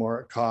loads, the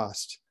more it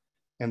costs.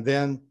 And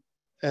then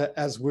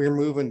as we're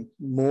moving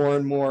more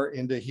and more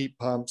into heat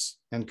pumps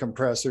and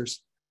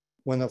compressors,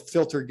 when the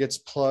filter gets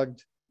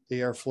plugged, the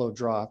airflow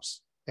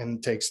drops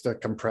and takes the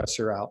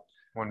compressor out.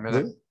 1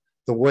 minute.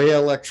 The way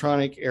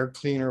electronic air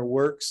cleaner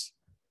works,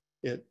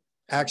 it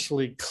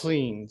actually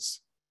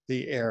cleans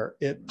the air.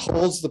 It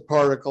pulls the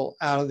particle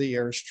out of the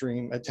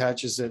airstream,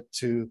 attaches it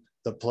to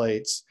the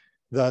plates.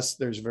 Thus,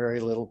 there's very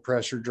little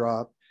pressure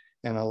drop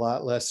and a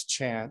lot less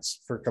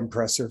chance for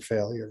compressor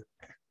failure.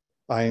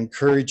 I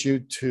encourage you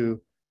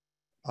to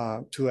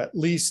at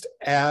least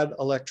add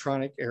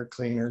electronic air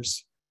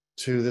cleaners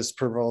to this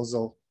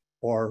proposal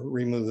or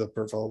remove the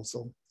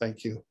proposal.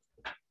 Thank you.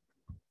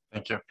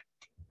 Thank you.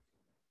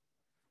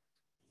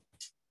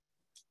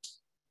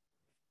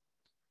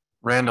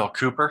 Randall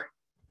Cooper.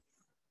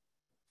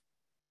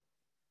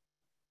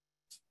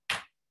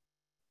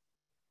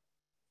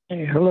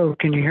 Hey, hello,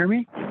 can you hear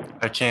me?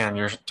 I can.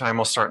 Your time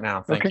will start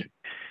now. Thank you.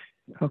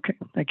 Okay,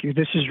 thank you.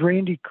 This is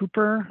Randy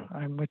Cooper.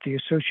 I'm with the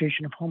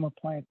Association of Home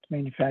Appliance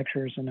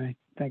Manufacturers, and I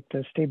thank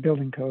the State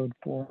Building Code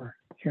for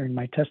hearing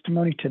my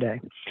testimony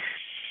today.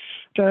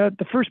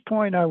 The first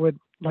point I would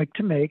like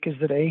to make is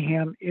that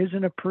AHAM is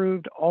an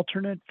approved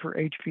alternate for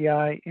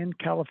HVI in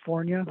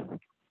California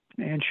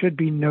and should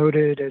be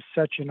noted as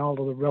such in all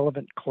of the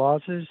relevant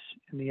clauses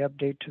in the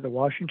update to the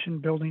Washington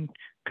Building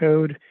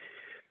Code.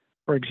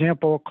 For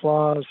example,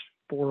 clause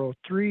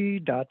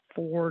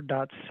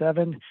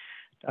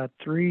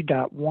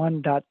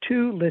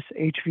 403.4.7.3.1.2 lists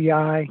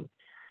HVI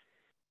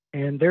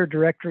and their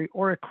directory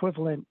or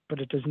equivalent, but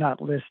it does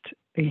not list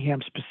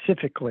AHAM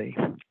specifically,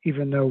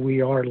 even though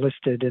we are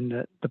listed in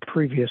the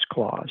previous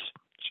clause.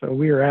 So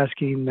we are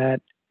asking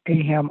that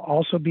AHAM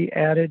also be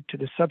added to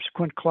the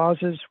subsequent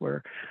clauses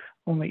where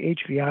only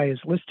HVI is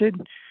listed.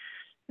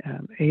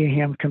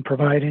 AHAM can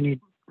provide any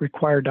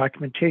required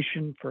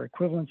documentation for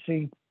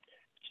equivalency,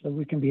 so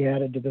we can be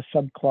added to the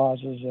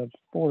subclauses of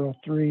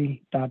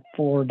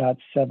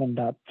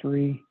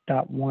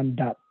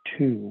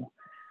 403.4.7.3.1.2.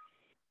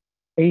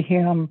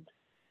 AHAM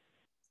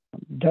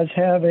does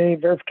have a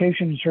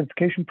verification and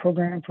certification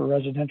program for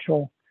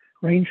residential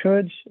range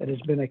hoods. It has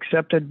been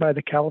accepted by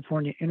the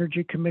California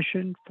Energy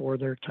Commission for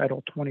their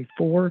Title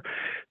 24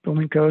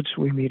 building codes.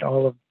 We meet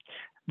all of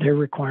their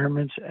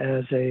requirements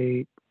as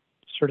a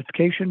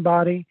certification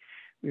body.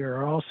 We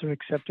are also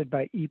accepted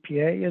by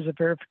EPA as a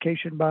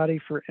verification body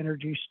for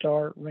Energy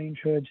Star range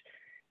hoods,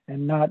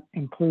 and not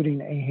including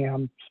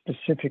AHAM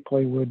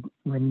specifically would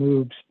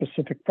remove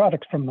specific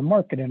products from the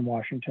market in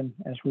Washington,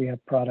 as we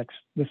have products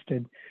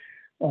listed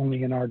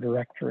only in our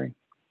directory.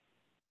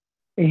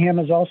 AHAM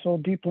is also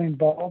deeply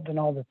involved in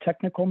all the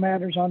technical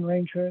matters on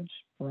range hoods,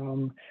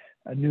 from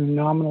a new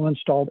nominal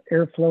installed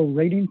airflow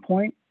rating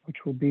point,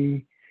 which will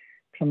be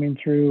coming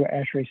through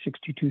ASHRAE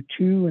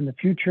 62.2 in the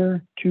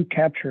future, to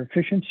capture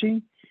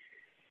efficiency.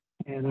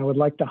 And I would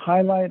like to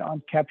highlight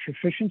on capture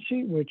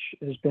efficiency, which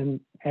has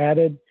been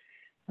added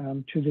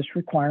to this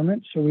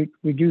requirement. So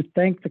we do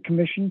thank the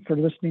Commission for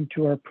listening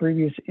to our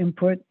previous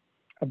input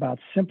about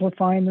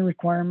simplifying the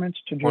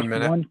requirements to just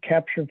one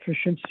capture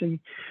efficiency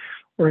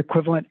or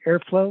equivalent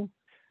airflow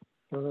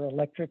for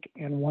electric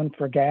and one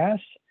for gas.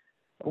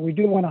 But we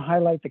do want to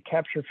highlight that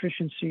capture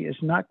efficiency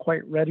is not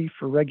quite ready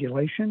for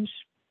regulations.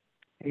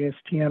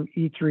 ASTM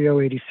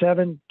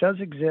E3087 does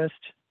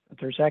exist, but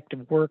there's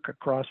active work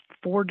across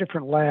 4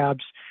 different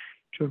labs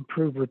to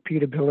improve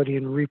repeatability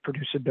and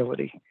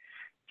reproducibility.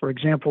 For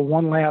example,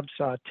 one lab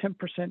saw a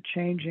 10%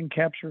 change in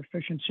capture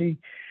efficiency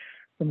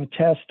from a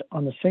test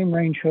on the same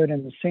range hood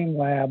in the same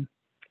lab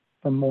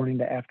from morning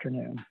to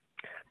afternoon.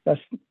 Thus,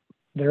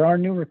 there are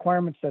new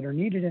requirements that are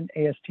needed in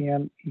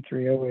ASTM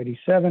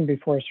E3087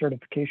 before a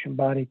certification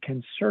body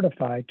can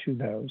certify to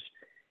those.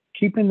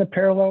 Keeping the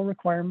parallel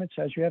requirements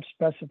as you have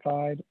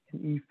specified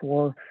in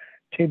E4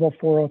 Table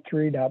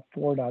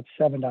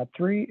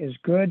 403.4.7.3 is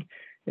good.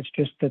 It's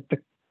just that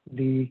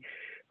the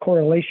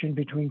correlation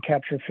between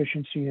capture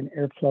efficiency and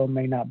airflow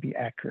may not be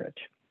accurate.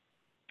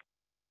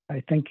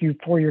 I thank you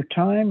for your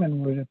time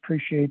and would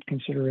appreciate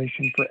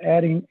consideration for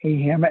adding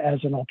AHAM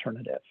as an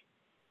alternative.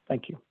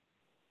 Thank you.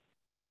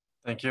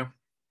 Thank you.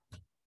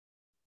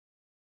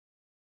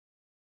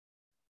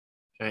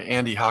 Okay,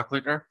 Andy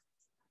Hochleitner.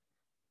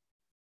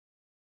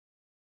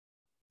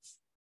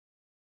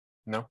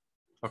 No?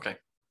 Okay.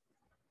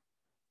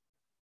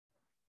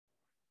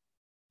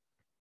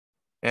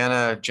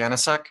 Anna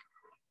Janisek.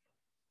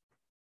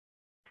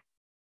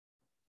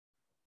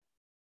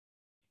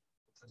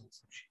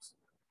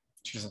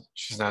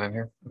 She's not in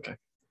here. Okay.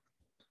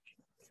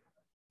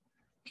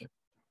 Okay.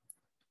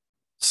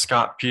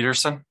 Scott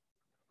Peterson.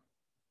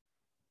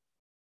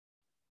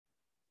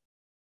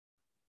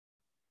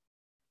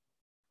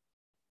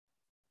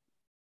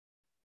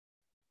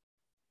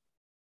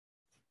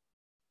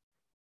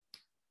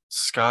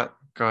 Scott,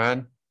 go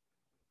ahead.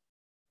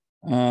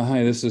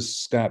 Hi, this is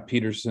Scott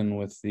Peterson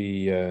with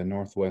the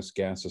Northwest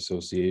Gas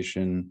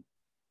Association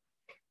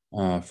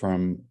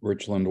from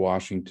Richland,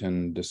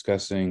 Washington,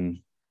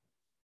 discussing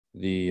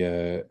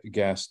the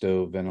gas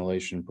stove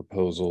ventilation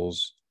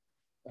proposals.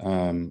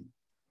 We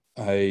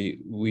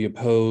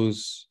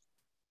oppose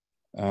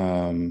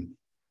the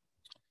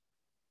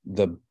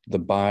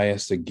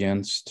bias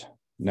against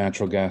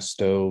natural gas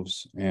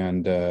stoves,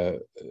 and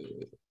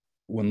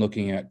when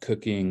looking at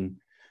cooking,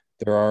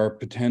 there are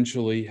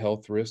potentially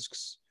health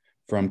risks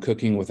from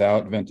cooking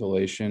without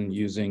ventilation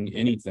using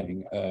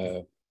anything,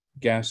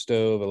 gas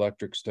stove,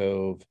 electric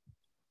stove,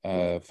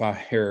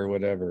 fire,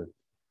 whatever.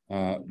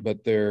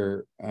 But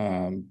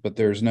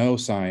there's no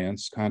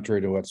science, contrary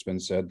to what's been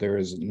said, there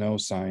is no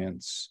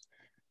science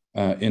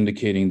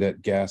indicating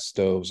that gas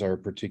stoves are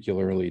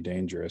particularly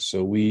dangerous.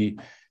 So we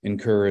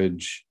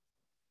encourage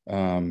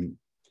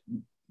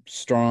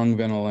strong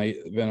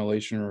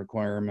ventilation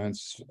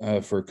requirements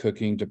for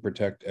cooking to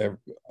protect,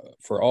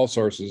 for all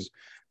sources,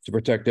 to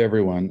protect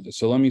everyone.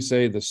 So let me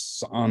say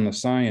this on the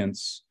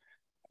science.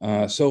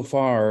 So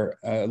far,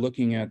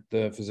 looking at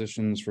the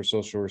Physicians for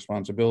Social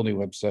Responsibility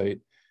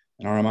website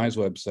and RMI's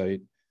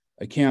website,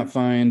 I can't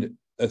find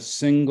a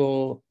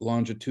single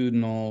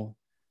longitudinal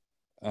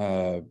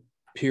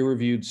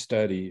peer-reviewed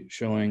study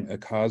showing a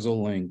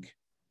causal link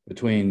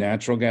between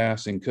natural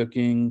gas in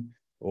cooking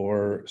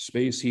or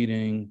space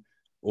heating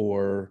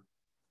or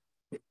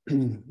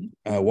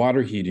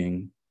water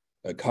heating,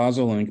 a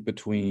causal link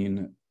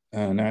between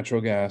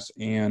natural gas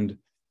and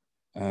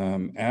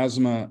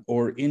asthma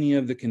or any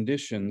of the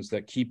conditions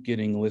that keep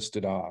getting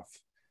listed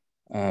off,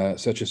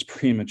 such as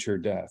premature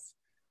death.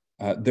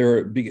 And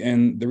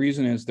the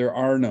reason is there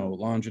are no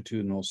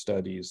longitudinal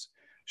studies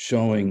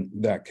showing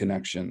that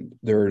connection.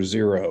 There are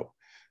zero.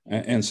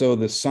 And so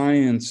the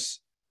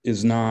science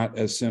is not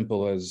as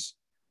simple as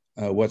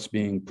what's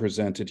being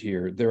presented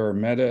here. There are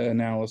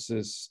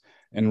meta-analysis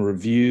and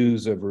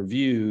reviews of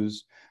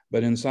reviews,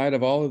 but inside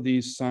of all of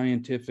these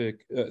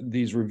scientific,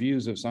 these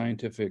reviews of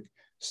scientific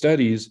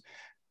studies,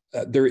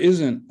 there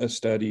isn't a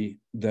study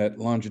that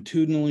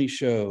longitudinally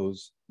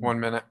shows 1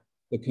 minute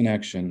the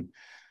connection.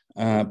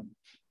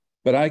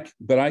 But I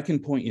can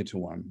point you to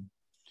one.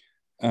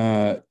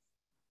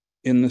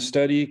 In the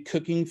study,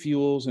 Cooking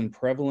Fuels and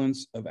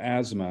Prevalence of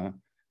Asthma,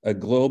 a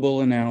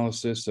global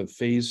analysis of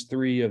phase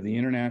 3 of the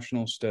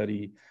International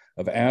Study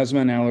of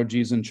Asthma and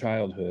Allergies in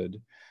Childhood,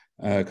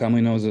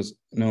 commonly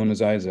known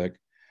as ISAC,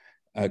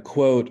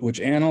 quote, which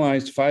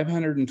analyzed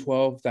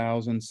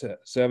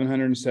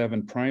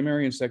 512,707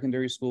 primary and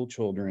secondary school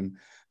children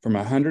from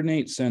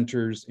 108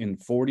 centers in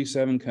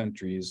 47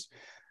 countries.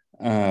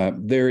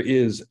 There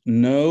is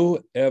no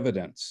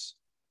evidence,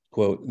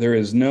 quote, there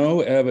is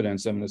no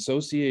evidence of an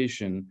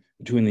association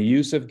between the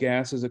use of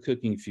gas as a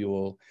cooking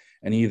fuel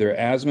and either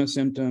asthma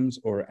symptoms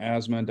or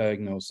asthma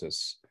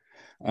diagnosis.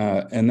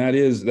 And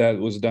that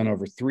was done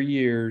over 3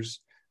 years.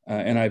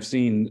 And I've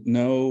seen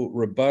no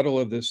rebuttal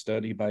of this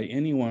study by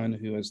anyone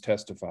who has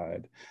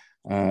testified.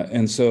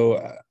 And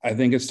so I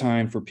think it's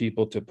time for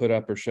people to put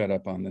up or shut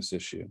up on this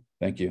issue.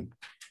 Thank you.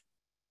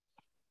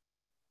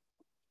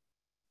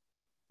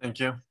 Thank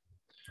you.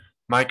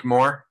 Mike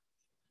Moore.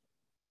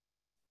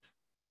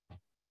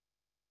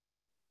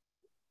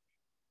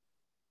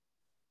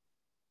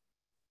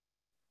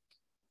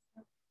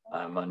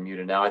 I'm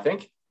unmuted now, I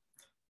think.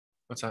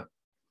 What's that?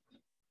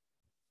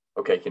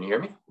 Okay, can you hear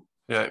me?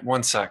 Yeah,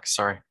 1 sec,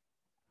 sorry.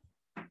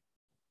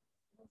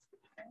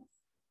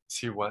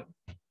 See what?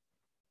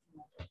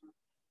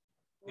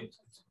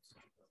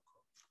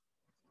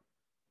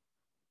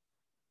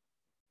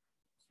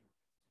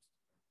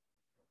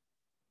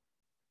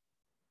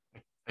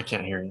 I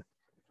can't hear you.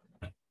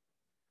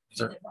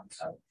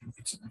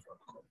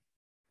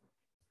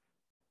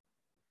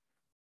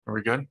 Are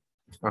we good?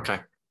 Okay.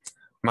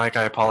 Mike,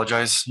 I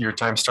apologize. Your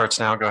time starts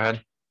now. Go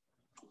ahead.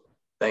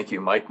 Thank you.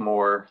 Mike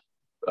Moore,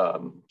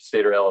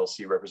 Stater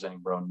LLC representing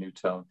Brown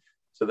Newtone.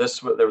 So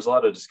there was a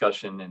lot of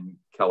discussion in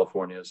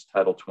California's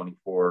Title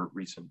 24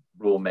 recent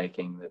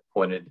rulemaking that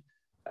pointed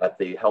at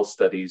the health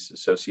studies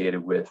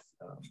associated with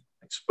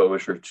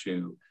exposure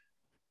to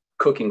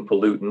cooking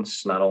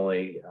pollutants, not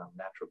only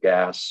natural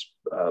gas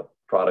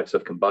products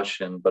of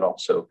combustion, but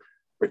also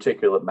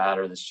particulate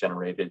matter that's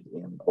generated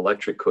in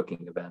electric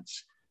cooking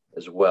events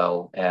as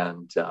well.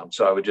 And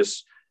so I would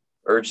just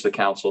urge the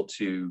council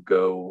to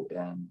go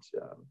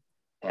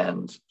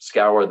and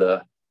scour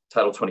the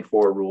Title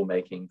 24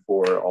 rulemaking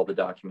for all the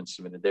documents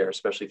submitted there,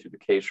 especially through the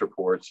case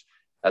reports.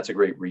 That's a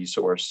great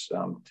resource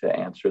to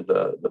answer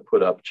the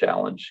put up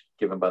challenge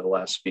given by the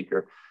last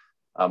speaker.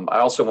 I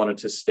also wanted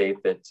to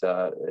state that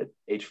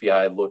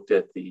HVI looked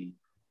at the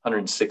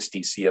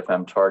 160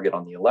 CFM target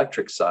on the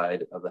electric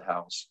side of the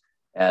house,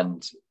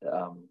 and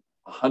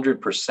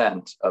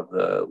 100% of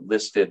the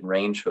listed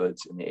range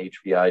hoods in the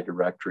HVI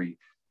directory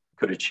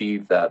could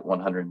achieve that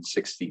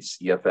 160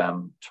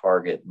 CFM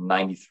target.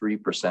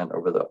 93%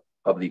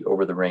 of the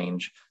over the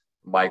range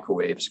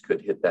microwaves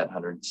could hit that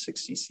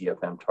 160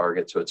 CFM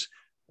target. So it's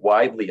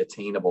widely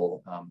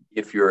attainable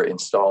if you're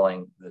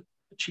installing the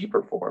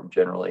cheaper form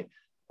generally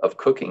of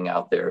cooking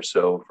out there.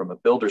 So from a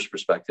builder's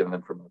perspective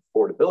and from an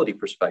affordability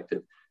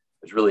perspective,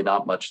 there's really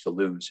not much to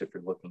lose if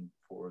you're looking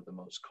for the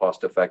most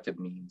cost-effective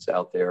means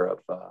out there of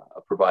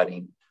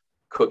providing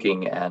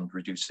cooking and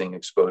reducing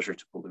exposure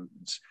to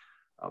pollutants.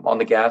 On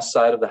the gas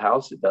side of the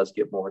house, it does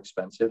get more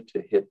expensive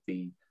to hit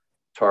the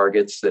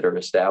targets that are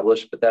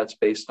established, but that's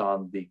based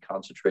on the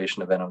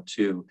concentration of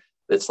NO2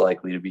 that's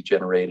likely to be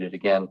generated.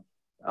 Again,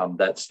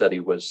 that study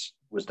was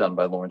done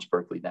by Lawrence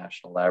Berkeley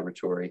National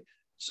Laboratory.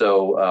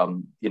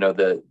 So, you know,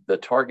 the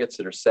targets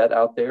that are set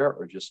out there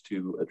are just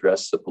to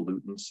address the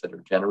pollutants that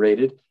are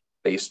generated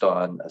based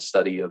on a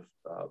study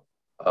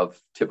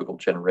of typical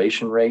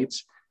generation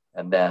rates,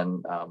 and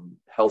then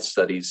health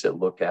studies that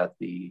look at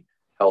the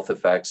health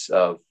effects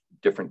of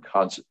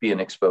being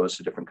exposed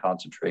to different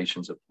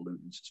concentrations of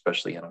pollutants,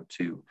 especially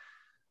NO2.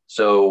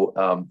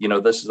 So, you know,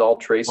 this is all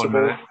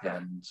traceable,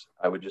 and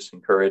I would just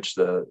encourage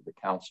the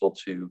council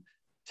to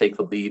take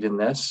the lead in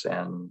this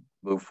and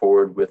move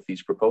forward with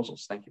these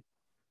proposals. Thank you.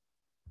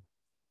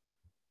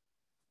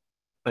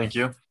 Thank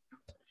you.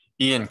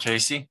 Ian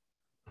Casey.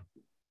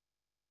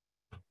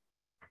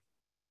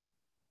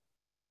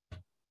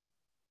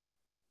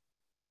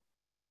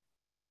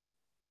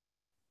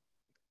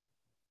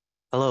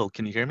 Hello,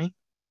 can you hear me?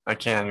 I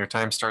can. Your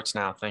time starts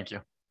now. Thank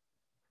you.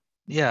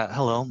 Yeah,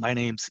 hello. My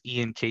name's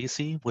Ian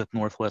Casey with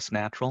Northwest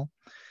Natural,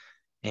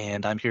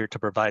 and I'm here to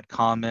provide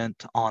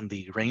comment on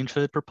the range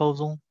hood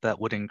proposal that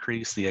would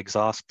increase the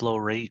exhaust flow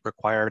rate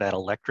required at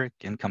electric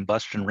and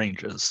combustion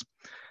ranges.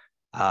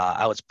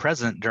 I was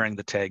present during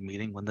the TAG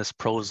meeting when this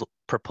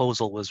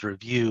proposal was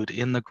reviewed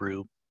in the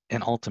group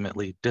and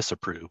ultimately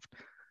disapproved.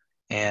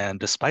 And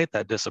despite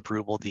that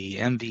disapproval, the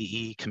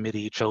MVE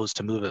committee chose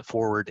to move it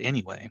forward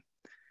anyway.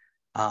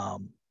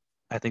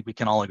 I think we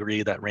can all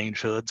agree that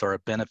range hoods are a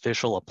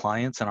beneficial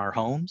appliance in our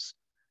homes.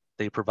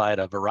 They provide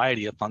a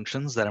variety of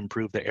functions that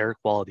improve the air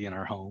quality in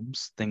our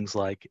homes, things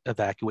like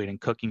evacuating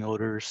cooking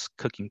odors,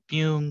 cooking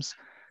fumes,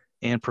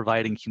 and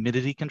providing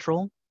humidity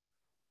control.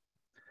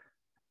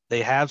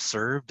 They have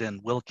served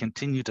and will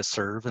continue to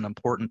serve an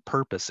important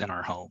purpose in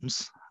our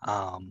homes.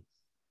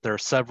 There are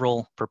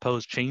several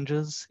proposed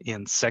changes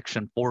in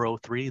Section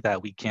 403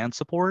 that we can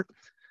support,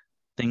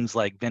 things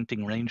like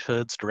venting range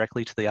hoods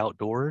directly to the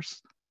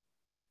outdoors.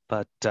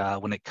 But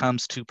when it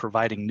comes to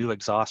providing new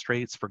exhaust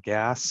rates for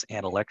gas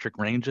and electric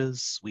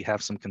ranges, we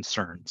have some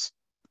concerns.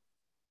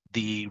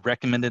 The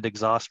recommended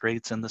exhaust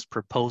rates in this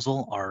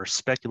proposal are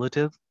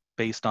speculative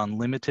based on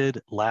limited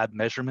lab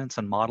measurements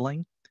and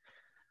modeling.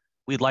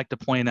 We'd like to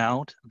point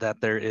out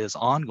that there is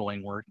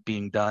ongoing work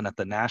being done at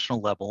the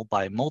national level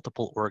by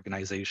multiple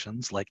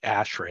organizations like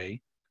ASHRAE,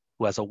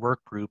 who has a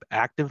work group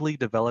actively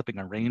developing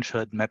a range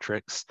hood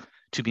metrics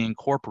to be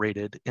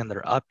incorporated in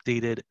their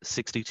updated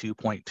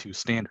 62.2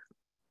 standard.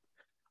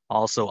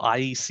 Also,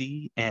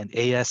 IEC and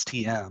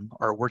ASTM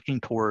are working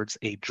towards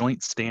a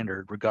joint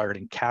standard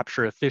regarding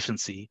capture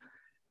efficiency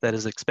that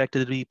is expected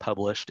to be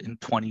published in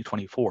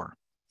 2024.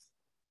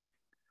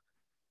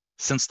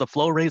 Since the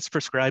flow rates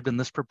prescribed in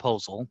this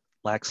proposal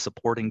lack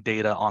supporting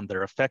data on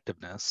their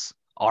effectiveness,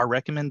 our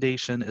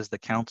recommendation is the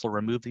council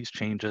remove these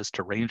changes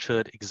to range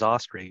hood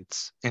exhaust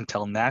rates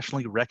until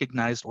nationally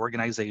recognized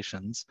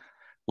organizations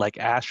like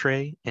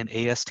ASHRAE and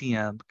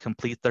ASTM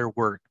complete their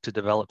work to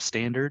develop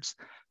standards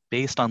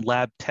based on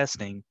lab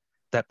testing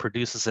that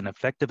produces an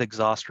effective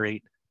exhaust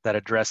rate that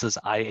addresses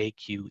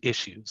IAQ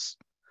issues.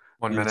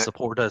 We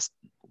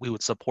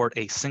would support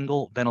a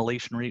single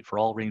ventilation rate for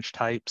all range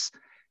types.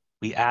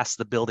 We ask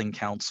the Building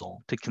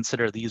Council to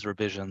consider these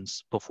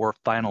revisions before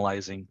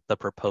finalizing the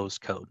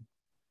proposed code.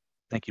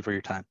 Thank you for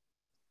your time.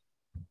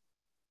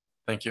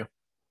 Thank you.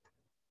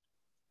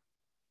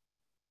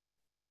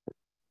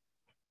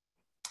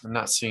 I'm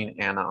not seeing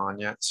Anna on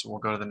yet, so we'll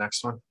go to the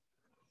next one.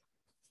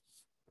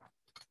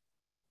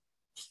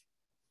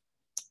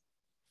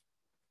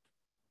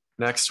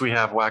 Next, we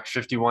have WAC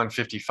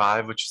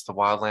 5155, which is the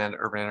Wildland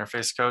Urban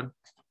Interface Code.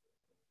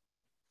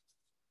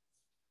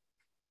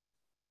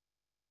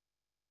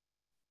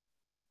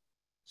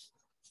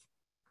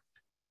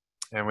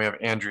 And we have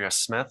Andrea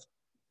Smith.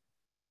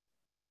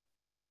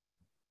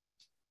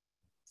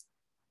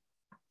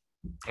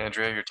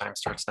 Andrea, your time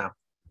starts now.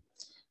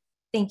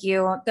 Thank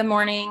you. Good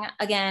morning.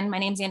 Again, my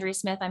name is Andrea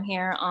Smith. I'm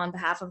here on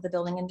behalf of the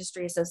Building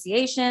Industry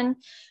Association.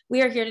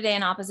 We are here today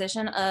in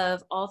opposition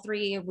of all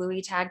three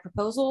WUI tag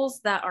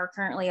proposals that are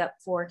currently up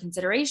for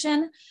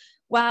consideration.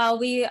 While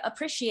we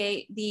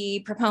appreciate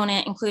the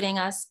proponent including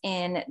us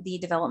in the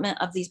development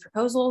of these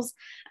proposals,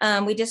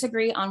 we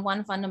disagree on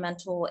one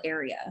fundamental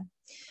area,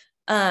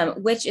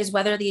 which is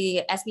whether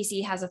the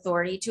SBC has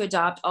authority to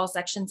adopt all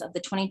sections of the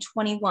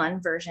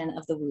 2021 version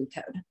of the WUI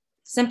code.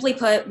 Simply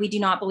put, we do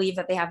not believe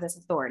that they have this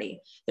authority.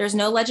 There's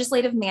no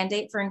legislative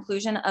mandate for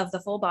inclusion of the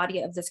full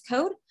body of this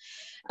code.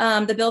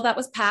 The bill that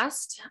was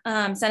passed,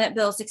 Senate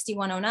Bill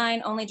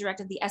 6109, only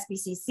directed the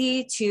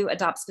SBCC to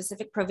adopt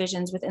specific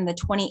provisions within the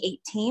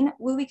 2018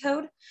 WUI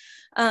code.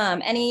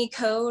 Any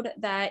code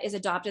that is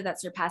adopted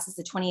that surpasses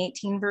the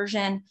 2018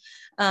 version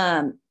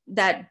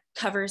that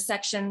covers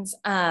sections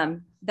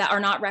that are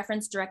not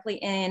referenced directly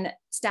in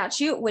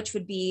statute, which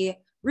would be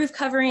roof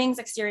coverings,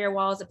 exterior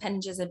walls,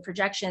 appendages and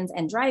projections,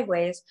 and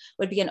driveways,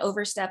 would be an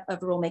overstep of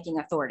rulemaking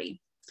authority.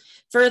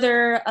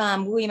 Further,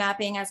 WUI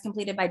mapping as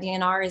completed by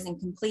DNR is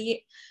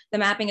incomplete. The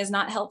mapping is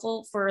not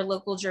helpful for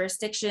local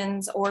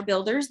jurisdictions or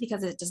builders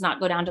because it does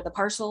not go down to the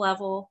parcel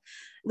level,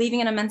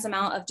 leaving an immense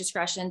amount of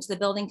discretion to the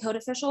building code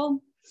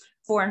official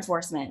for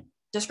enforcement.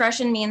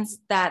 Discretion means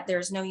that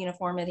there's no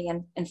uniformity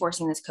in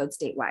enforcing this code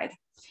statewide.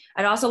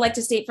 I'd also like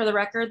to state for the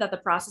record that the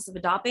process of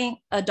adopting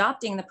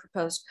the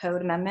proposed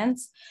code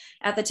amendments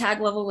at the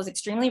tag level was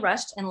extremely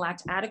rushed and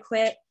lacked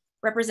adequate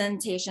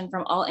representation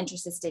from all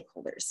interested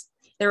stakeholders.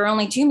 There were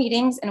only 2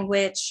 meetings in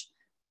which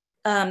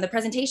the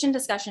presentation,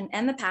 discussion,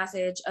 and the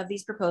passage of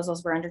these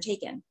proposals were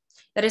undertaken.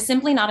 That is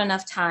simply not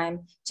enough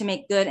time to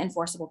make good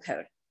enforceable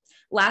code.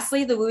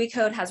 Lastly, the WUI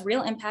code has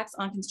real impacts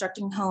on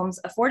constructing homes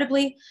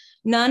affordably.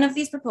 None of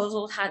these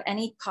proposals had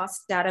any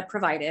cost data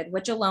provided,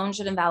 which alone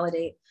should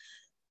invalidate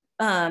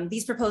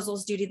these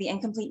proposals due to the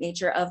incomplete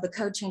nature of the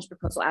code change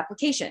proposal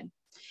application.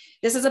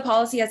 This is a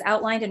policy as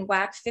outlined in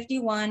WAC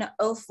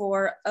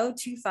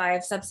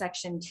 5104025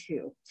 subsection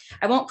 2.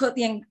 I won't quote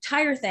the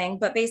entire thing,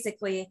 but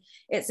basically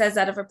it says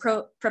that if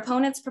a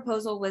proponent's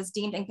proposal was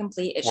deemed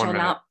incomplete, it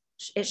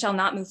shall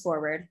not move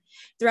forward.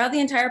 Throughout the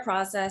entire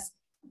process,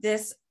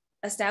 this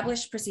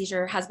established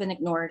procedure has been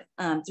ignored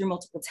through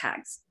multiple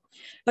tags.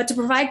 But to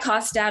provide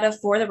cost data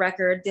for the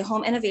record, the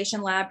Home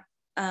Innovation Lab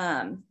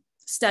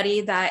study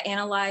that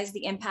analyzed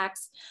the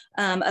impacts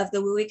of the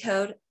WUI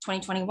Code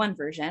 2021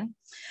 version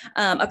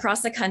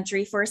across the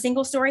country for a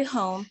single story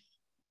home,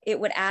 it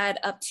would add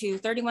up to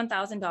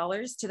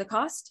 $31,000 to the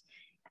cost,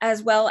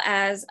 as well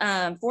as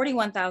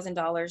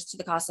 $41,000 to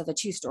the cost of a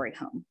 2-story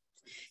home.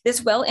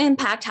 This will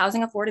impact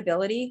housing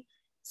affordability,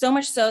 so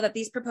much so that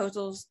these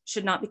proposals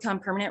should not become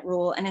permanent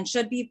rule and it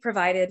should be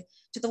provided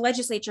to the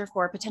legislature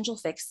for a potential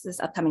fix this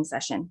upcoming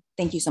session.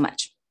 Thank you so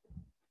much.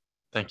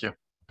 Thank you.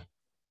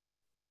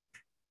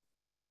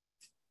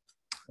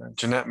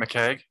 Jeanette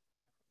McCaig.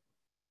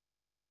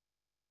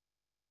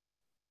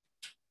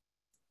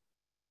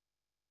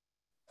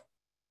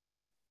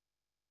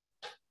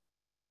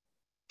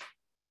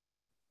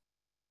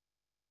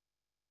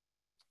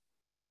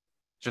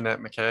 Jeanette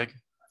McCaig.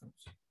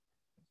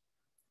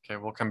 Okay,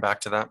 we'll come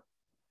back to that.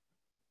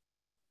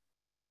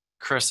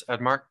 Chris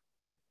Edmark.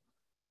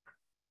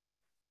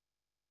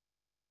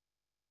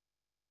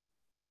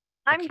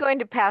 I'm going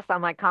to pass on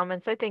my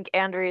comments. I think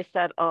Andrea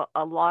said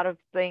a lot of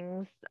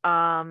things.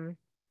 I'll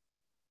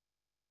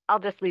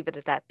just leave it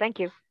at that. Thank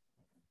you.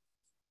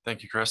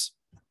 Thank you, Chris.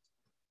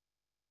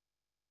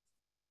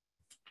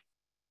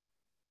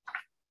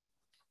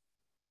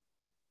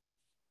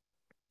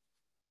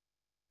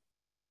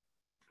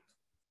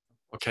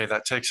 Okay,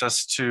 that takes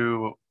us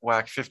to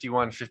WAC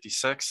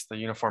 5156, the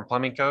Uniform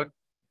Plumbing Code.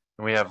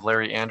 And we have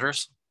Larry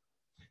Andrews.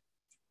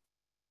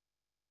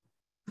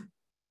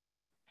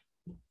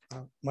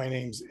 My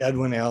name's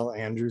Edwin L.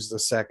 Andrews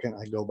II.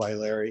 I go by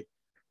Larry.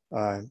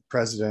 I'm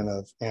president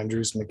of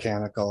Andrews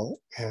Mechanical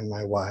and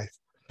my wife.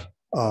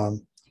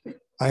 I'm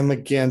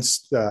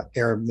against the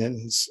air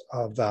admittance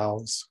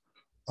valves.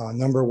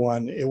 Number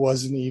one, it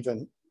wasn't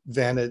even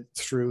vented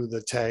through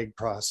the tag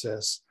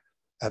process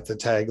at the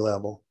tag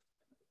level.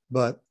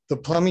 But the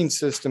plumbing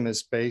system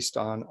is based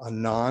on a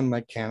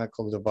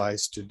non-mechanical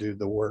device to do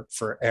the work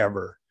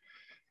forever.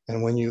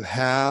 And when you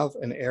have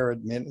an air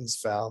admittance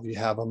valve, you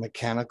have a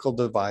mechanical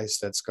device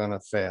that's going to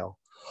fail.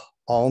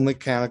 All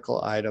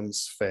mechanical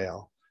items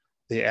fail.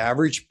 The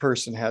average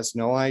person has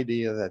no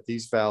idea that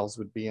these valves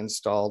would be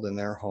installed in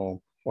their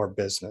home or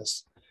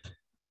business.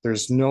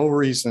 There's no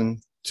reason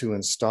to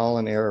install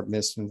an air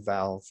admittance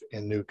valve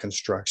in new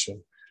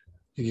construction.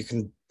 You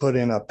can put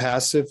in a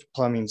passive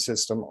plumbing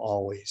system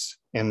always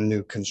in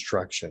new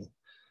construction.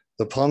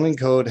 The plumbing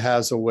code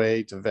has a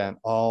way to vent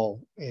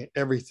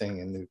everything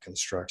in new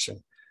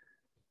construction.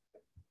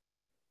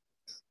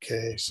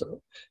 Okay,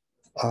 so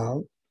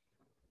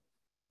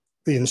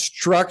the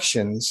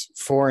instructions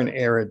for an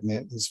air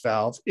admittance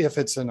valve, if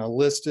it's an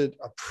listed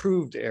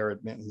approved air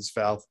admittance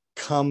valve,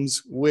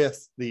 comes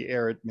with the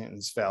air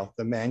admittance valve,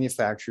 the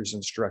manufacturer's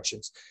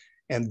instructions.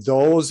 And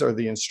those are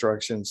the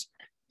instructions,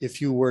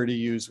 if you were to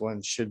use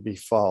one, should be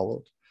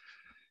followed.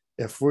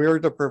 If we're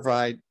to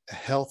provide a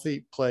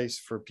healthy place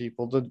for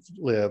people to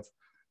live,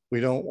 we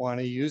don't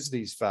want to use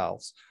these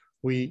valves.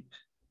 We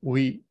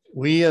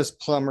as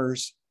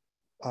plumbers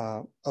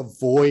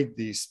avoid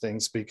these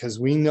things because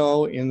we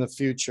know in the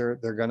future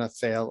they're going to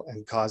fail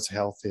and cause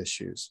health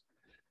issues.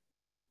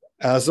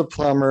 As a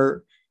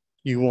plumber,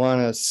 you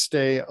want to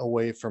stay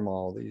away from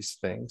all these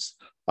things.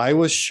 I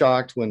was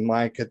shocked when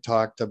Mike had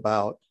talked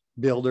about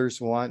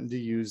builders wanting to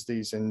use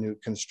these in new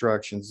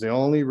constructions. The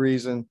only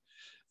reason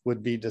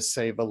would be to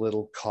save a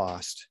little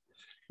cost.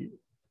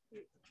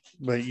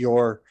 But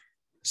you're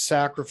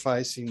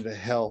sacrificing the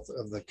health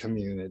of the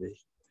community.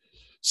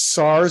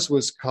 SARS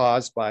was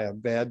caused by a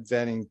bad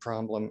venting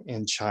problem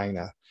in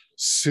China.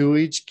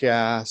 Sewage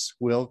gas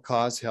will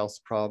cause health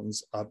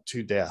problems up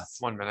to death.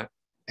 1 minute.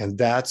 And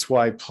that's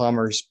why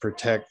plumbers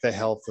protect the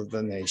health of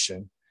the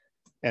nation.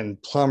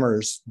 And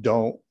plumbers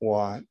don't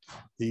want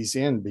these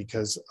in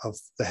because of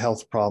the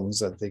health problems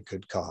that they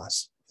could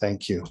cause.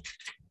 Thank you.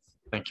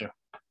 Thank you.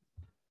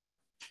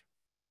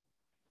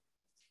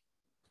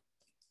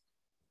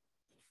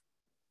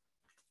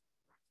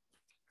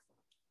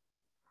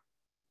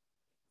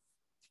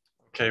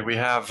 Okay, we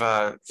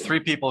have 3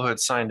 people who had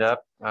signed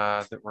up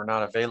that were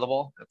not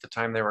available at the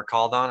time they were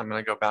called on. I'm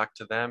going to go back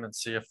to them and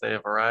see if they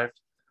have arrived.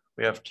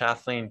 We have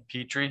Kathleen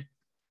Petrie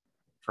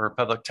for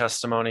public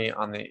testimony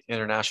on the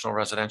International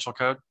Residential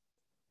Code.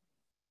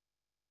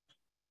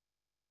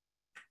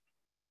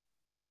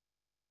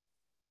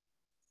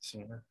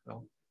 See her?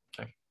 Oh,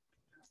 okay.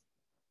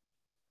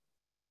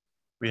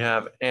 We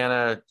have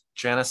Anna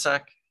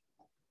Janasek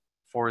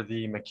for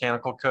the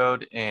Mechanical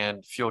Code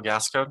and Fuel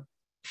Gas Code.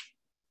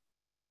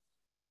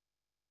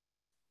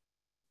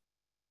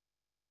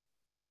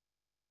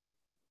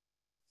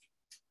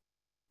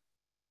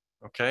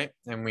 Okay,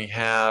 and we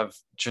have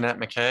Jeanette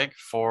McCaig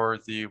for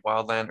the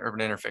Wildland Urban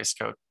Interface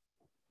Code.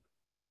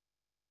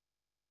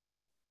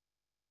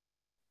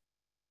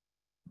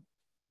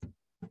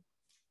 Good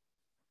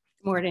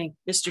morning,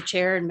 Mr.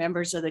 Chair and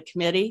members of the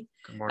committee.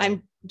 Good morning.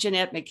 I'm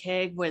Jeanette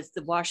McCaig with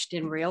the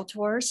Washington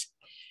Realtors.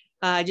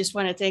 I just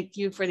want to thank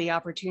you for the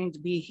opportunity to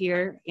be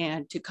here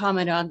and to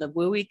comment on the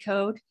WUIC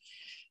code.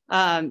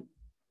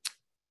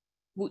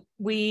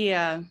 We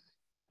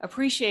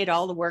appreciate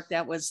all the work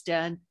that was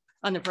done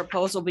on the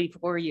proposal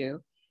before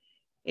you,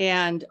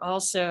 and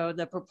also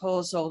the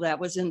proposal that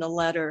was in the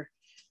letter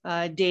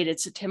dated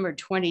September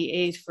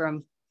 28th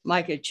from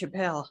Micah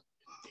Chappelle.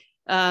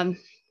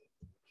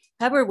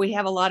 However, we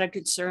have a lot of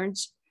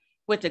concerns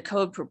with the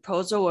code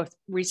proposal with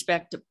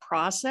respect to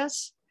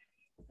process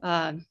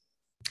and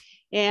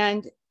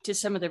to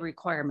some of the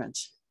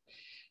requirements.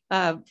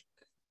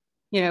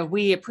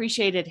 We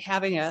appreciated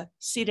having a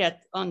seat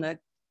on the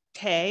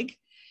tag,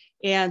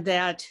 and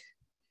that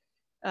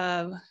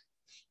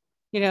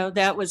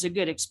that was a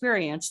good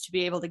experience to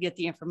be able to get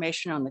the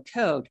information on the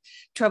code.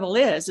 Trouble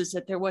is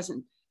that there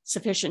wasn't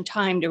sufficient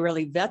time to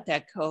really vet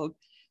that code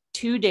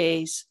 2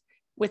 days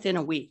within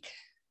a week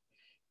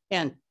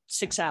and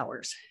 6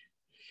 hours.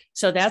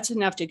 So that's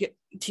enough to get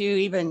to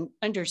even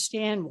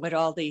understand what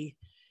all the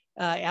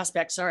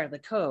aspects are of the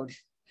code.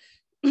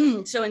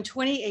 So in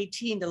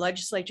 2018, the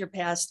legislature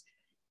passed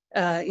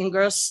in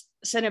gross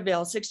Senate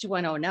Bill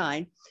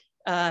 6109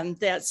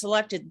 that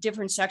selected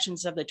different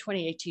sections of the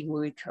 2018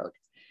 WUIC code.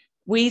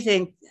 We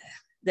think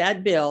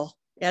that bill,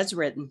 as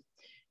written,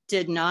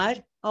 did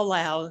not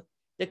allow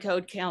the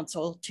Code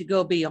Council to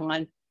go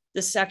beyond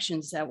the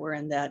sections that were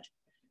in that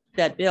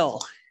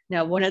bill.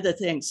 Now, one of the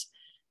things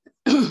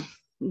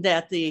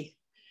that it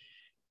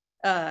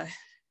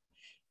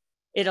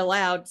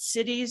allowed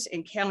cities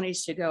and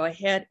counties to go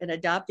ahead and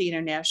adopt the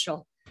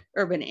International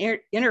Urban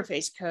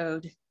Interface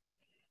Code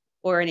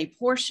or any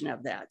portion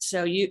of that.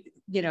 So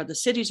the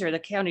cities or the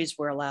counties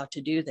were allowed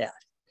to do that,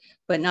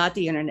 but not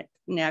the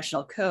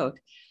International Code.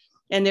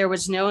 And there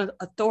was no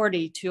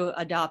authority to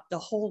adopt the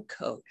whole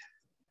code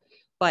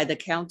by the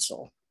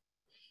council.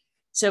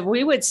 So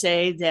we would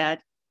say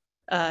that,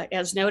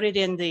 as noted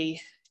in the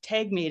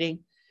TAG meeting,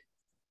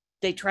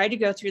 they tried to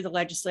go through the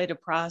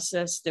legislative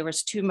process. There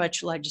was too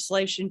much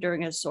legislation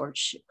during a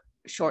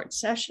short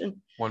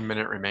session. 1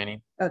 minute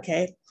remaining.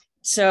 Okay,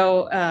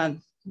 so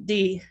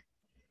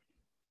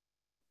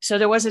so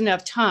there wasn't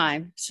enough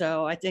time.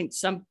 So I think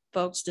some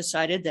folks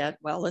decided that,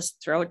 well, let's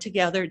throw it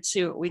together and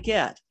see what we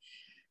get.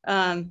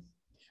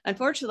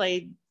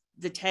 Unfortunately,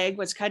 the tag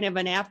was kind of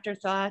an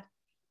afterthought.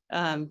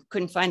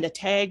 Couldn't find the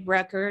tag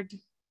record.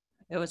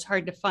 It was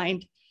hard to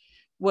find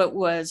what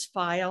was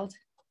filed.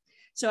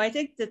 So I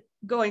think that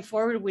going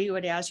forward, we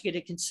would ask you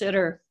to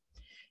consider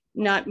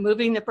not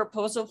moving the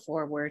proposal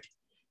forward,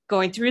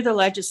 going through the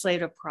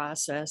legislative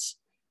process,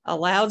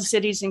 allow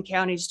cities and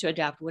counties to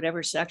adopt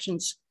whatever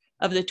sections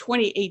of the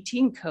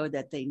 2018 code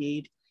that they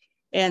need,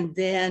 and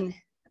then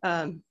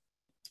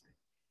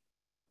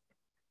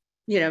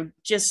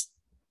just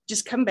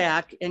come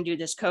back and do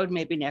this code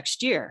maybe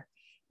next year.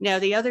 Now,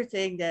 the other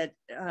thing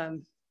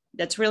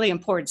that's really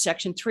important,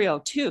 Section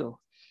 302.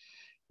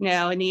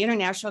 Now, in the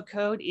International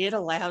Code, it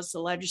allows the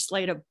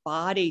legislative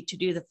body to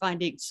do the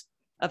findings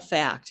of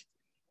fact.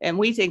 And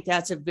we think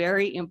that's a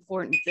very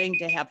important thing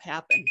to have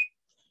happen.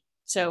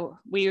 So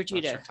we urge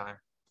you to. That's your time.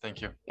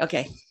 Thank you.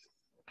 Okay.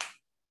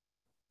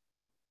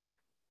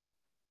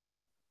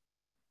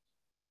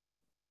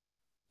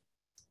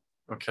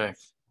 Okay.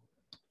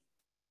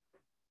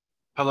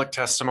 Public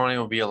testimony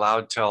will be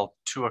allowed till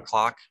 2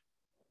 o'clock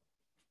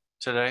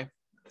today.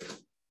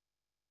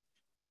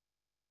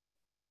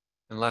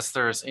 Unless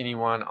there is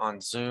anyone on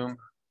Zoom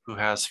who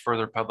has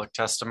further public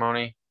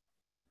testimony,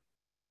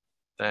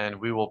 then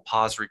we will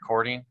pause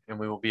recording and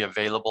we will be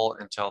available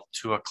until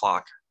 2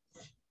 o'clock.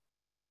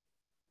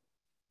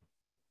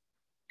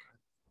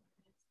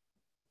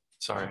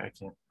 Sorry, I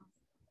can't.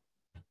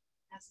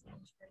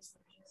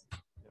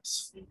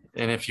 Yes.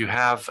 And if you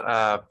have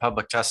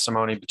public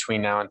testimony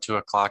between now and 2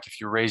 o'clock,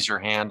 if you raise your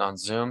hand on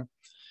Zoom,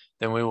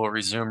 then we will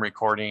resume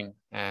recording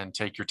and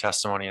take your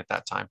testimony at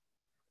that time.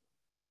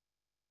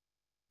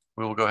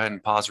 We will go ahead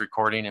and pause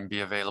recording and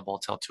be available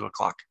till 2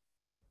 o'clock.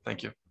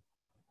 Thank you.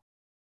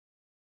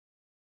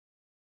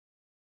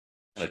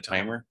 A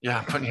timer? Yeah,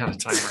 I'm putting on a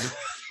timer.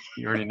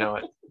 You already know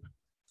it.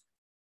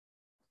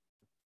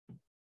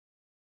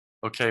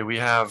 Okay, we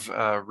have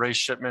Ray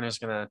Shipman who's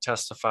going to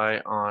testify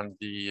on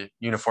the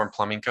Uniform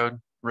Plumbing Code.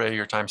 Ray,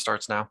 your time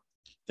starts now.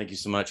 Thank you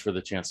so much for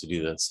the chance to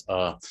do this.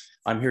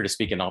 I'm here to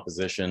speak in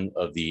opposition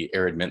of the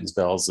air admittance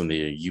valves in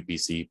the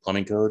UPC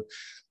Plumbing Code.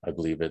 I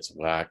believe it's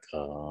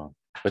WSWUIC,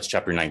 it's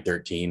chapter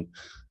 913.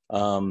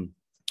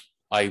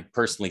 I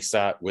personally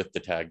sat with the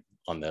tag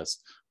on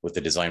this with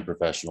the design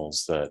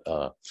professionals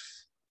that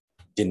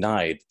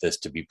denied this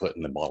to be put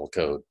in the model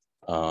code.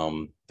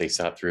 They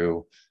sat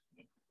through,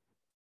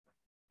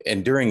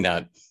 and during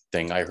that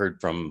thing, I heard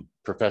from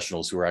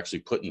professionals who are actually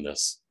putting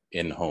this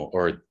in home,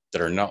 or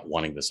that are not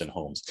wanting this in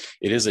homes.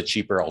 It is a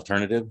cheaper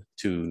alternative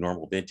to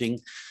normal venting,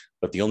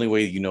 but the only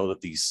way you know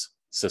that these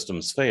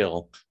systems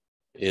fail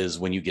is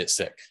when you get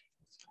sick.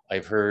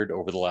 I've heard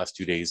over the last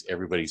 2 days,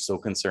 everybody's so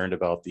concerned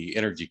about the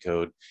energy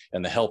code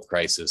and the health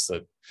crisis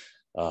that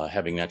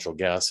having natural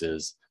gas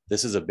is.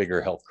 This is a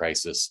bigger health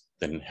crisis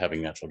than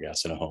having natural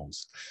gas in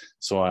homes.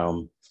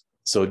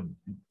 So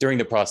during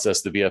the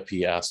process, the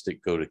VFP asked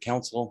it go to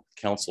council.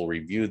 Council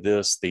reviewed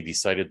this. They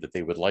decided that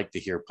they would like to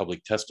hear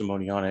public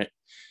testimony on it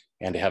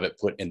and to have it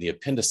put in the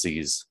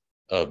appendices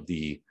of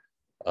the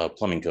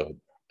plumbing code.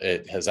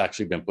 It has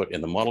actually been put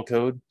in the model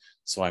code.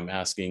 So I'm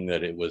asking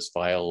that it was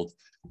filed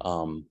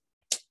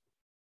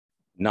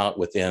not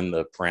within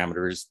the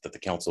parameters that the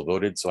council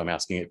voted. So I'm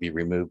asking it be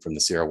removed from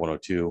the CR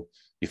 102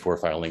 before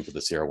filing for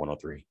the CR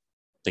 103.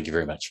 Thank you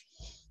very much.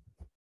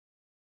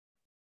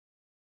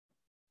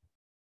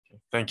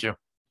 Thank you.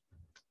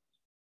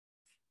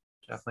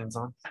 Kathleen's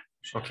on?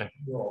 Okay.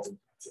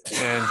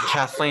 And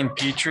Kathleen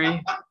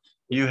Petrie,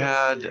 you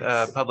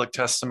had public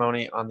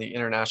testimony on the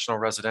International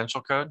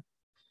Residential Code.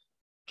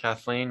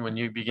 Kathleen, when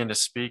you begin to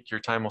speak, your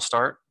time will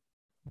start.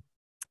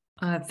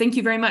 Thank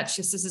you very much.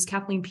 Yes, this is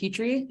Kathleen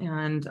Petrie,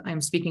 and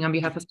I'm speaking on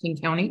behalf of King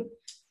County.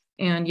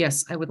 And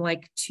yes, I would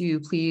like to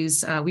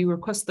please, we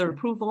request the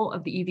approval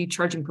of the EV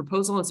charging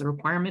proposal as a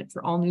requirement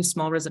for all new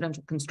small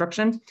residential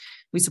construction.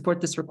 We support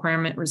this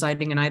requirement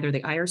residing in either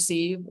the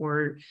IRC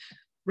or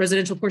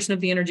residential portion of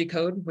the energy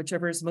code,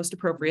 whichever is most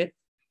appropriate.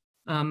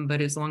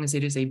 But as long as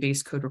it is a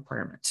base code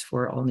requirement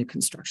for all new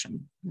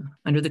construction.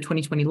 Under the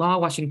 2020 law,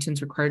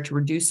 Washington's required to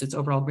reduce its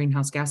overall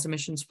greenhouse gas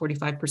emissions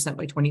 45%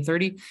 by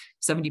 2030,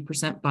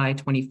 70% by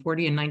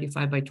 2040, and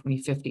 95% by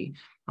 2050.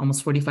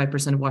 Almost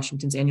 45% of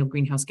Washington's annual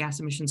greenhouse gas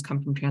emissions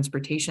come from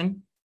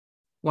transportation.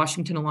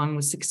 Washington, along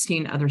with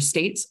 16 other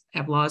states,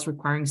 have laws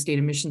requiring state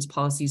emissions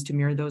policies to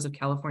mirror those of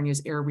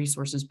California's Air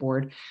Resources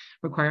Board,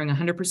 requiring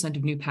 100%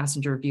 of new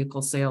passenger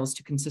vehicle sales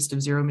to consist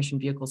of zero-emission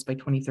vehicles by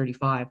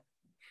 2035.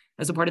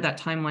 As a part of that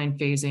timeline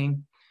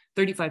phasing,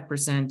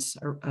 35%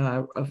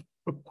 of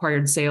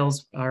required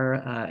sales are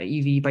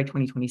EV by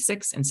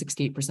 2026 and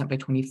 68% by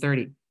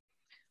 2030.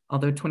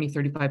 Although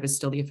 2035 is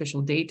still the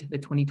official date, the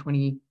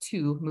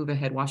 2022 Move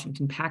Ahead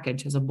Washington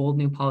package has a bold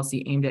new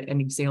policy aimed at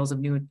ending sales of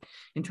new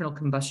internal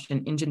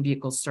combustion engine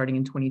vehicles starting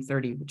in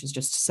 2030, which is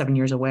just 7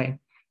 years away.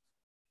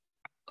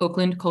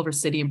 Oakland, Culver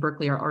City, and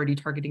Berkeley are already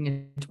targeting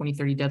a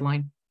 2030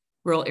 deadline.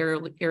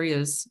 Rural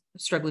areas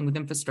struggling with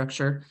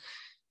infrastructure.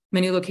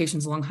 Many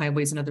locations along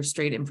highways and other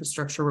straight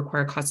infrastructure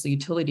require costly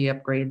utility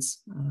upgrades,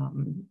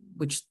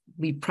 which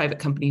leave private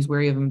companies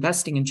wary of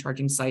investing in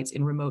charging sites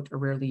in remote or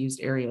rarely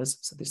used areas.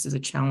 So this is a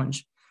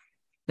challenge.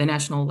 The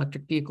National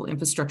Electric Vehicle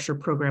Infrastructure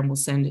Program will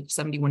send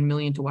 $71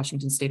 million to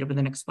Washington State over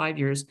the next 5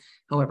 years,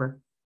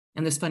 however,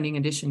 and this funding,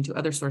 in addition to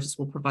other sources,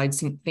 will provide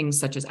things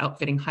such as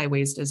outfitting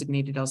highways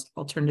designated as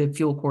alternative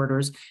fuel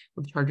corridors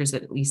with chargers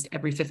at least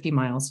every 50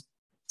 miles.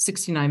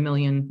 $69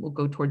 million will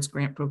go towards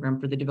grant program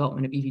for the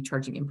development of EV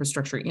charging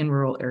infrastructure in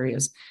rural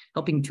areas,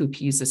 helping to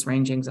appease this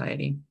range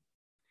anxiety.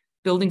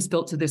 Buildings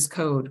built to this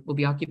code will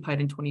be occupied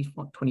in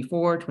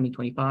 2024,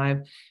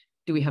 2025.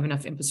 Do we have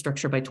enough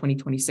infrastructure by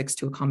 2026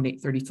 to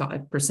accommodate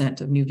 35%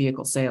 of new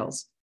vehicle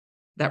sales?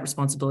 That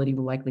responsibility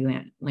will likely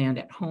land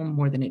at home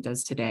more than it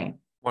does today.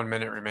 1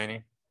 minute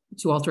remaining.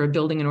 To alter a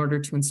building in order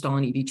to install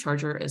an EV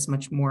charger is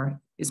much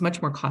more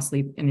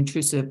costly and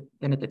intrusive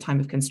than at the time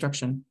of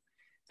construction.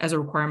 As a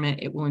requirement,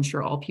 it will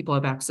ensure all people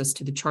have access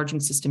to the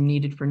charging system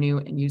needed for new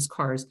and used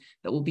cars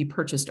that will be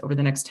purchased over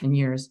the next 10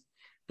 years.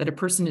 That a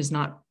person is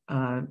not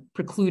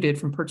precluded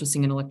from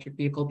purchasing an electric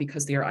vehicle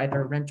because they are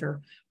either a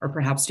renter or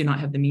perhaps do not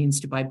have the means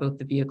to buy both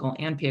the vehicle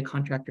and pay a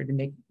contractor to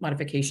make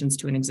modifications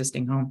to an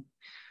existing home.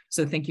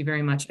 So thank you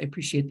very much. I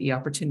appreciate the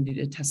opportunity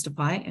to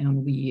testify,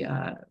 and we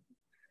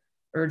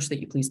urge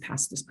that you please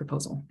pass this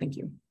proposal. Thank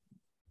you.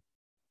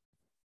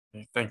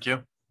 Thank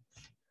you.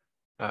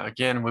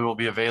 Again, we will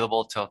be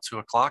available till 2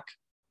 o'clock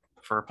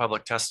for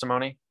public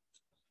testimony.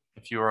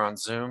 If you are on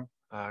Zoom,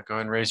 go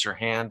ahead and raise your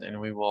hand and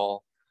we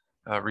will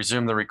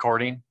resume the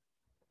recording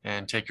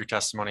and take your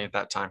testimony at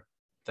that time.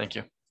 Thank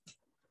you.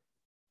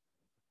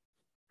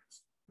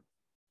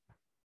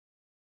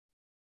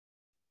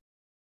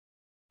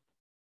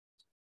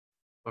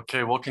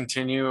 Okay, we'll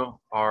continue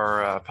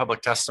our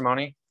public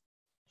testimony.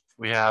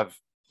 We have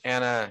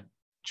Anna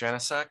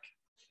Janicek,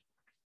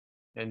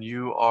 and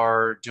you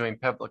are doing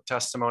public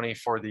testimony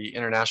for the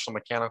International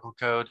Mechanical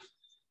Code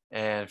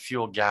and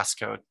Fuel Gas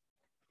Code.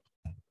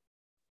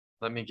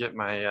 Let me get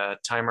my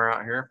timer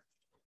out here.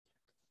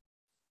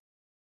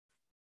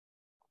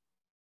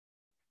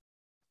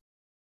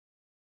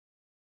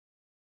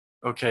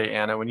 Okay,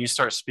 Anna, when you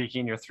start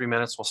speaking, your 3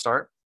 minutes will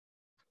start.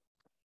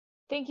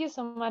 Thank you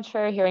so much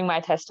for hearing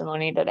my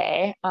testimony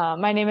today.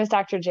 My name is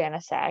Dr.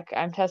 Janicek.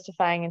 I'm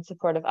testifying in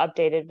support of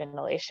updated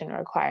ventilation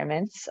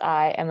requirements.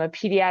 I am a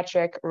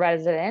pediatric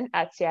resident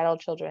at Seattle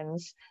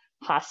Children's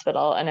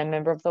Hospital and a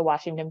member of the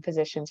Washington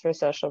Physicians for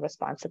Social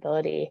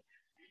Responsibility.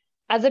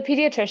 As a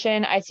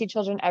pediatrician, I see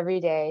children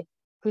every day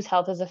whose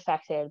health is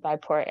affected by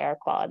poor air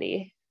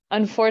quality.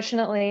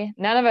 Unfortunately,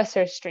 none of us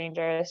are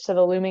strangers to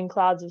the looming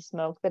clouds of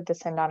smoke that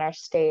descend on our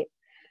state,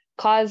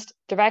 caused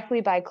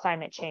directly by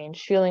climate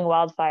change, fueling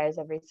wildfires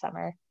every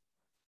summer.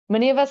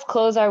 Many of us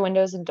close our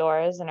windows and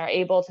doors and are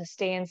able to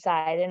stay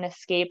inside and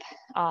escape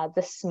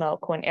the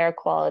smoke when air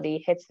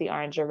quality hits the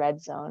orange or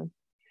red zone.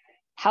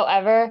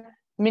 However,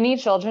 many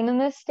children in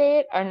this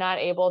state are not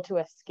able to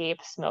escape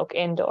smoke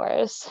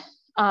indoors,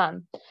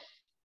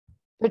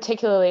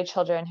 particularly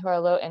children who are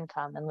low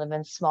income and live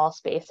in small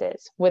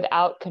spaces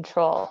without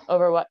control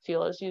over what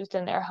fuel is used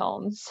in their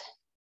homes.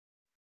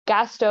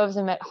 Gas stoves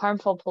emit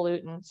harmful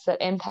pollutants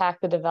that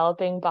impact the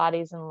developing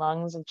bodies and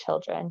lungs of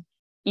children,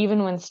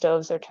 even when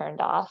stoves are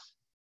turned off.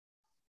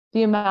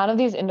 The amount of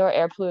these indoor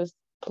air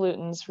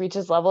pollutants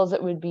reaches levels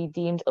that would be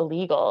deemed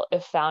illegal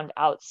if found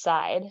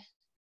outside.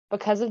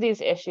 Because of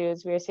these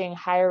issues, we are seeing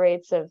higher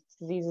rates of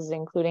diseases,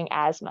 including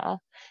asthma,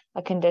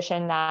 a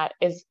condition that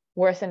is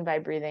worsened by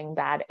breathing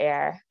bad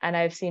air. And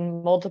I've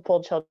seen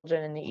multiple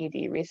children in the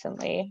ED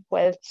recently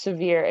with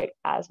severe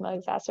asthma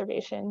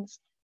exacerbations.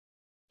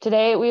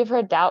 Today, we've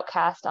heard doubt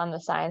cast on the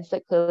science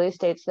that clearly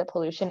states that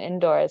pollution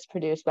indoors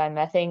produced by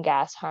methane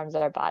gas harms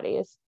our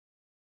bodies.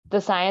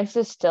 The science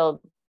is still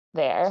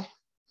there.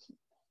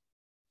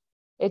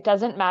 It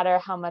doesn't matter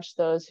how much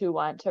those who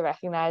want to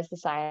recognize the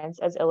science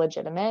as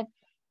illegitimate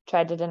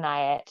try to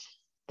deny it.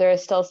 There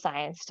is still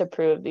science to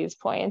prove these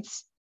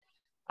points.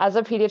 As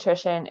a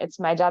pediatrician, it's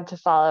my job to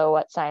follow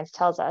what science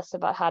tells us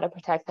about how to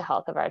protect the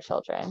health of our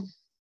children.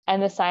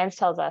 And the science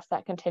tells us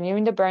that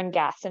continuing to burn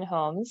gas in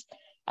homes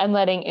and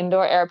letting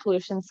indoor air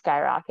pollution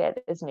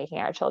skyrocket is making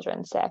our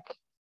children sick.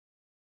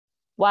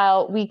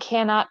 While we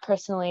cannot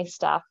personally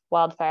stop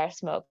wildfire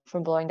smoke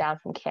from blowing down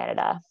from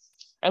Canada,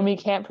 and we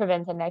can't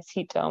prevent the next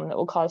heat dome that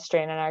will cause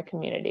strain on our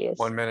communities.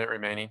 1 minute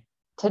remaining.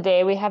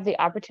 Today, we have the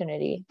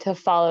opportunity to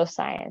follow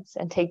science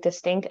and take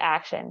distinct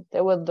action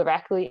that will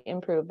directly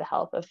improve the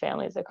health of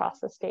families across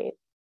the state.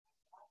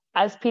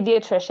 As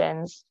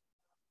pediatricians,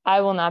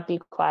 I will not be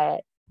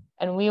quiet,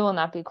 and we will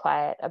not be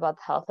quiet about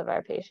the health of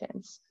our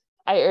patients.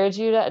 I urge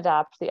you to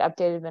adopt the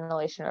updated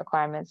ventilation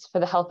requirements for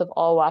the health of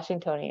all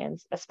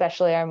Washingtonians,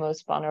 especially our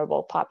most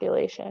vulnerable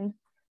population,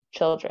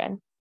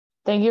 children.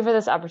 Thank you for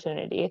this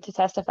opportunity to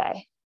testify.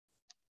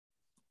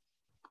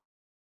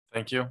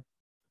 Thank you.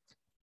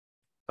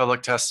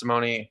 Public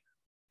testimony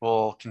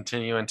will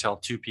continue until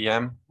 2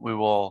 p.m. We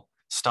will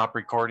stop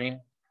recording.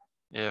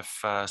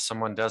 If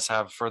someone does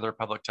have further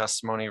public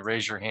testimony,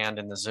 raise your hand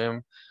in the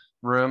Zoom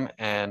room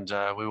and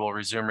we will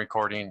resume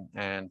recording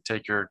and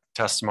take your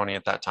testimony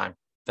at that time.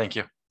 Thank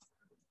you.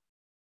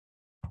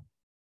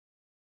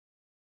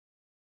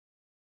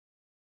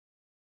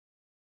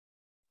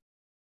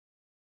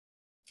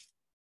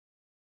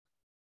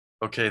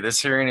 Okay,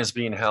 this hearing is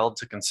being held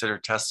to consider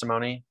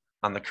testimony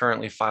on the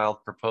currently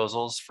filed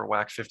proposals for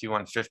WAC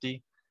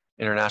 5150,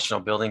 International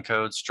Building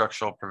Code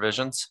Structural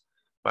Provisions,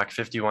 WAC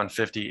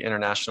 5150,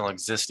 International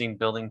Existing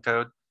Building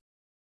Code,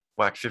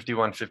 WAC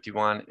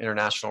 5151,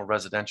 International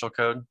Residential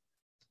Code,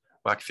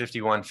 WAC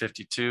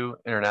 5152,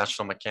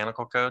 International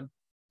Mechanical Code,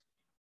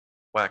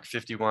 WAC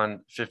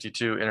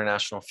 5152,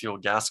 International Fuel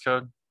Gas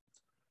Code,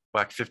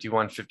 WAC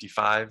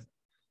 5155,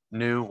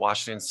 New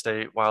Washington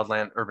State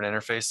Wildland Urban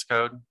Interface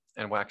Code,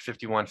 and WAC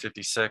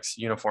 5156,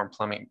 Uniform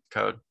Plumbing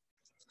Code.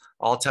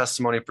 All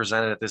testimony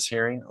presented at this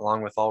hearing,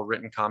 along with all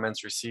written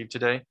comments received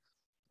today,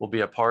 will be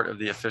a part of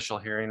the official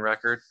hearing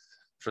record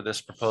for this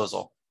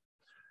proposal.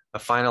 A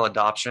final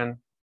adoption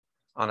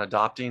on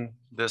adopting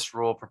this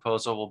rule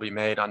proposal will be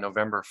made on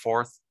November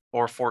 4th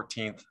or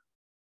 14th,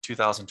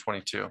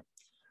 2022.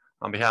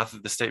 On behalf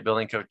of the State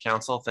Building Code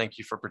Council, thank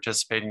you for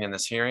participating in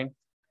this hearing.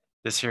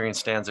 This hearing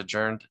stands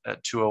adjourned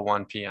at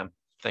 2:01 p.m.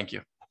 Thank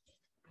you.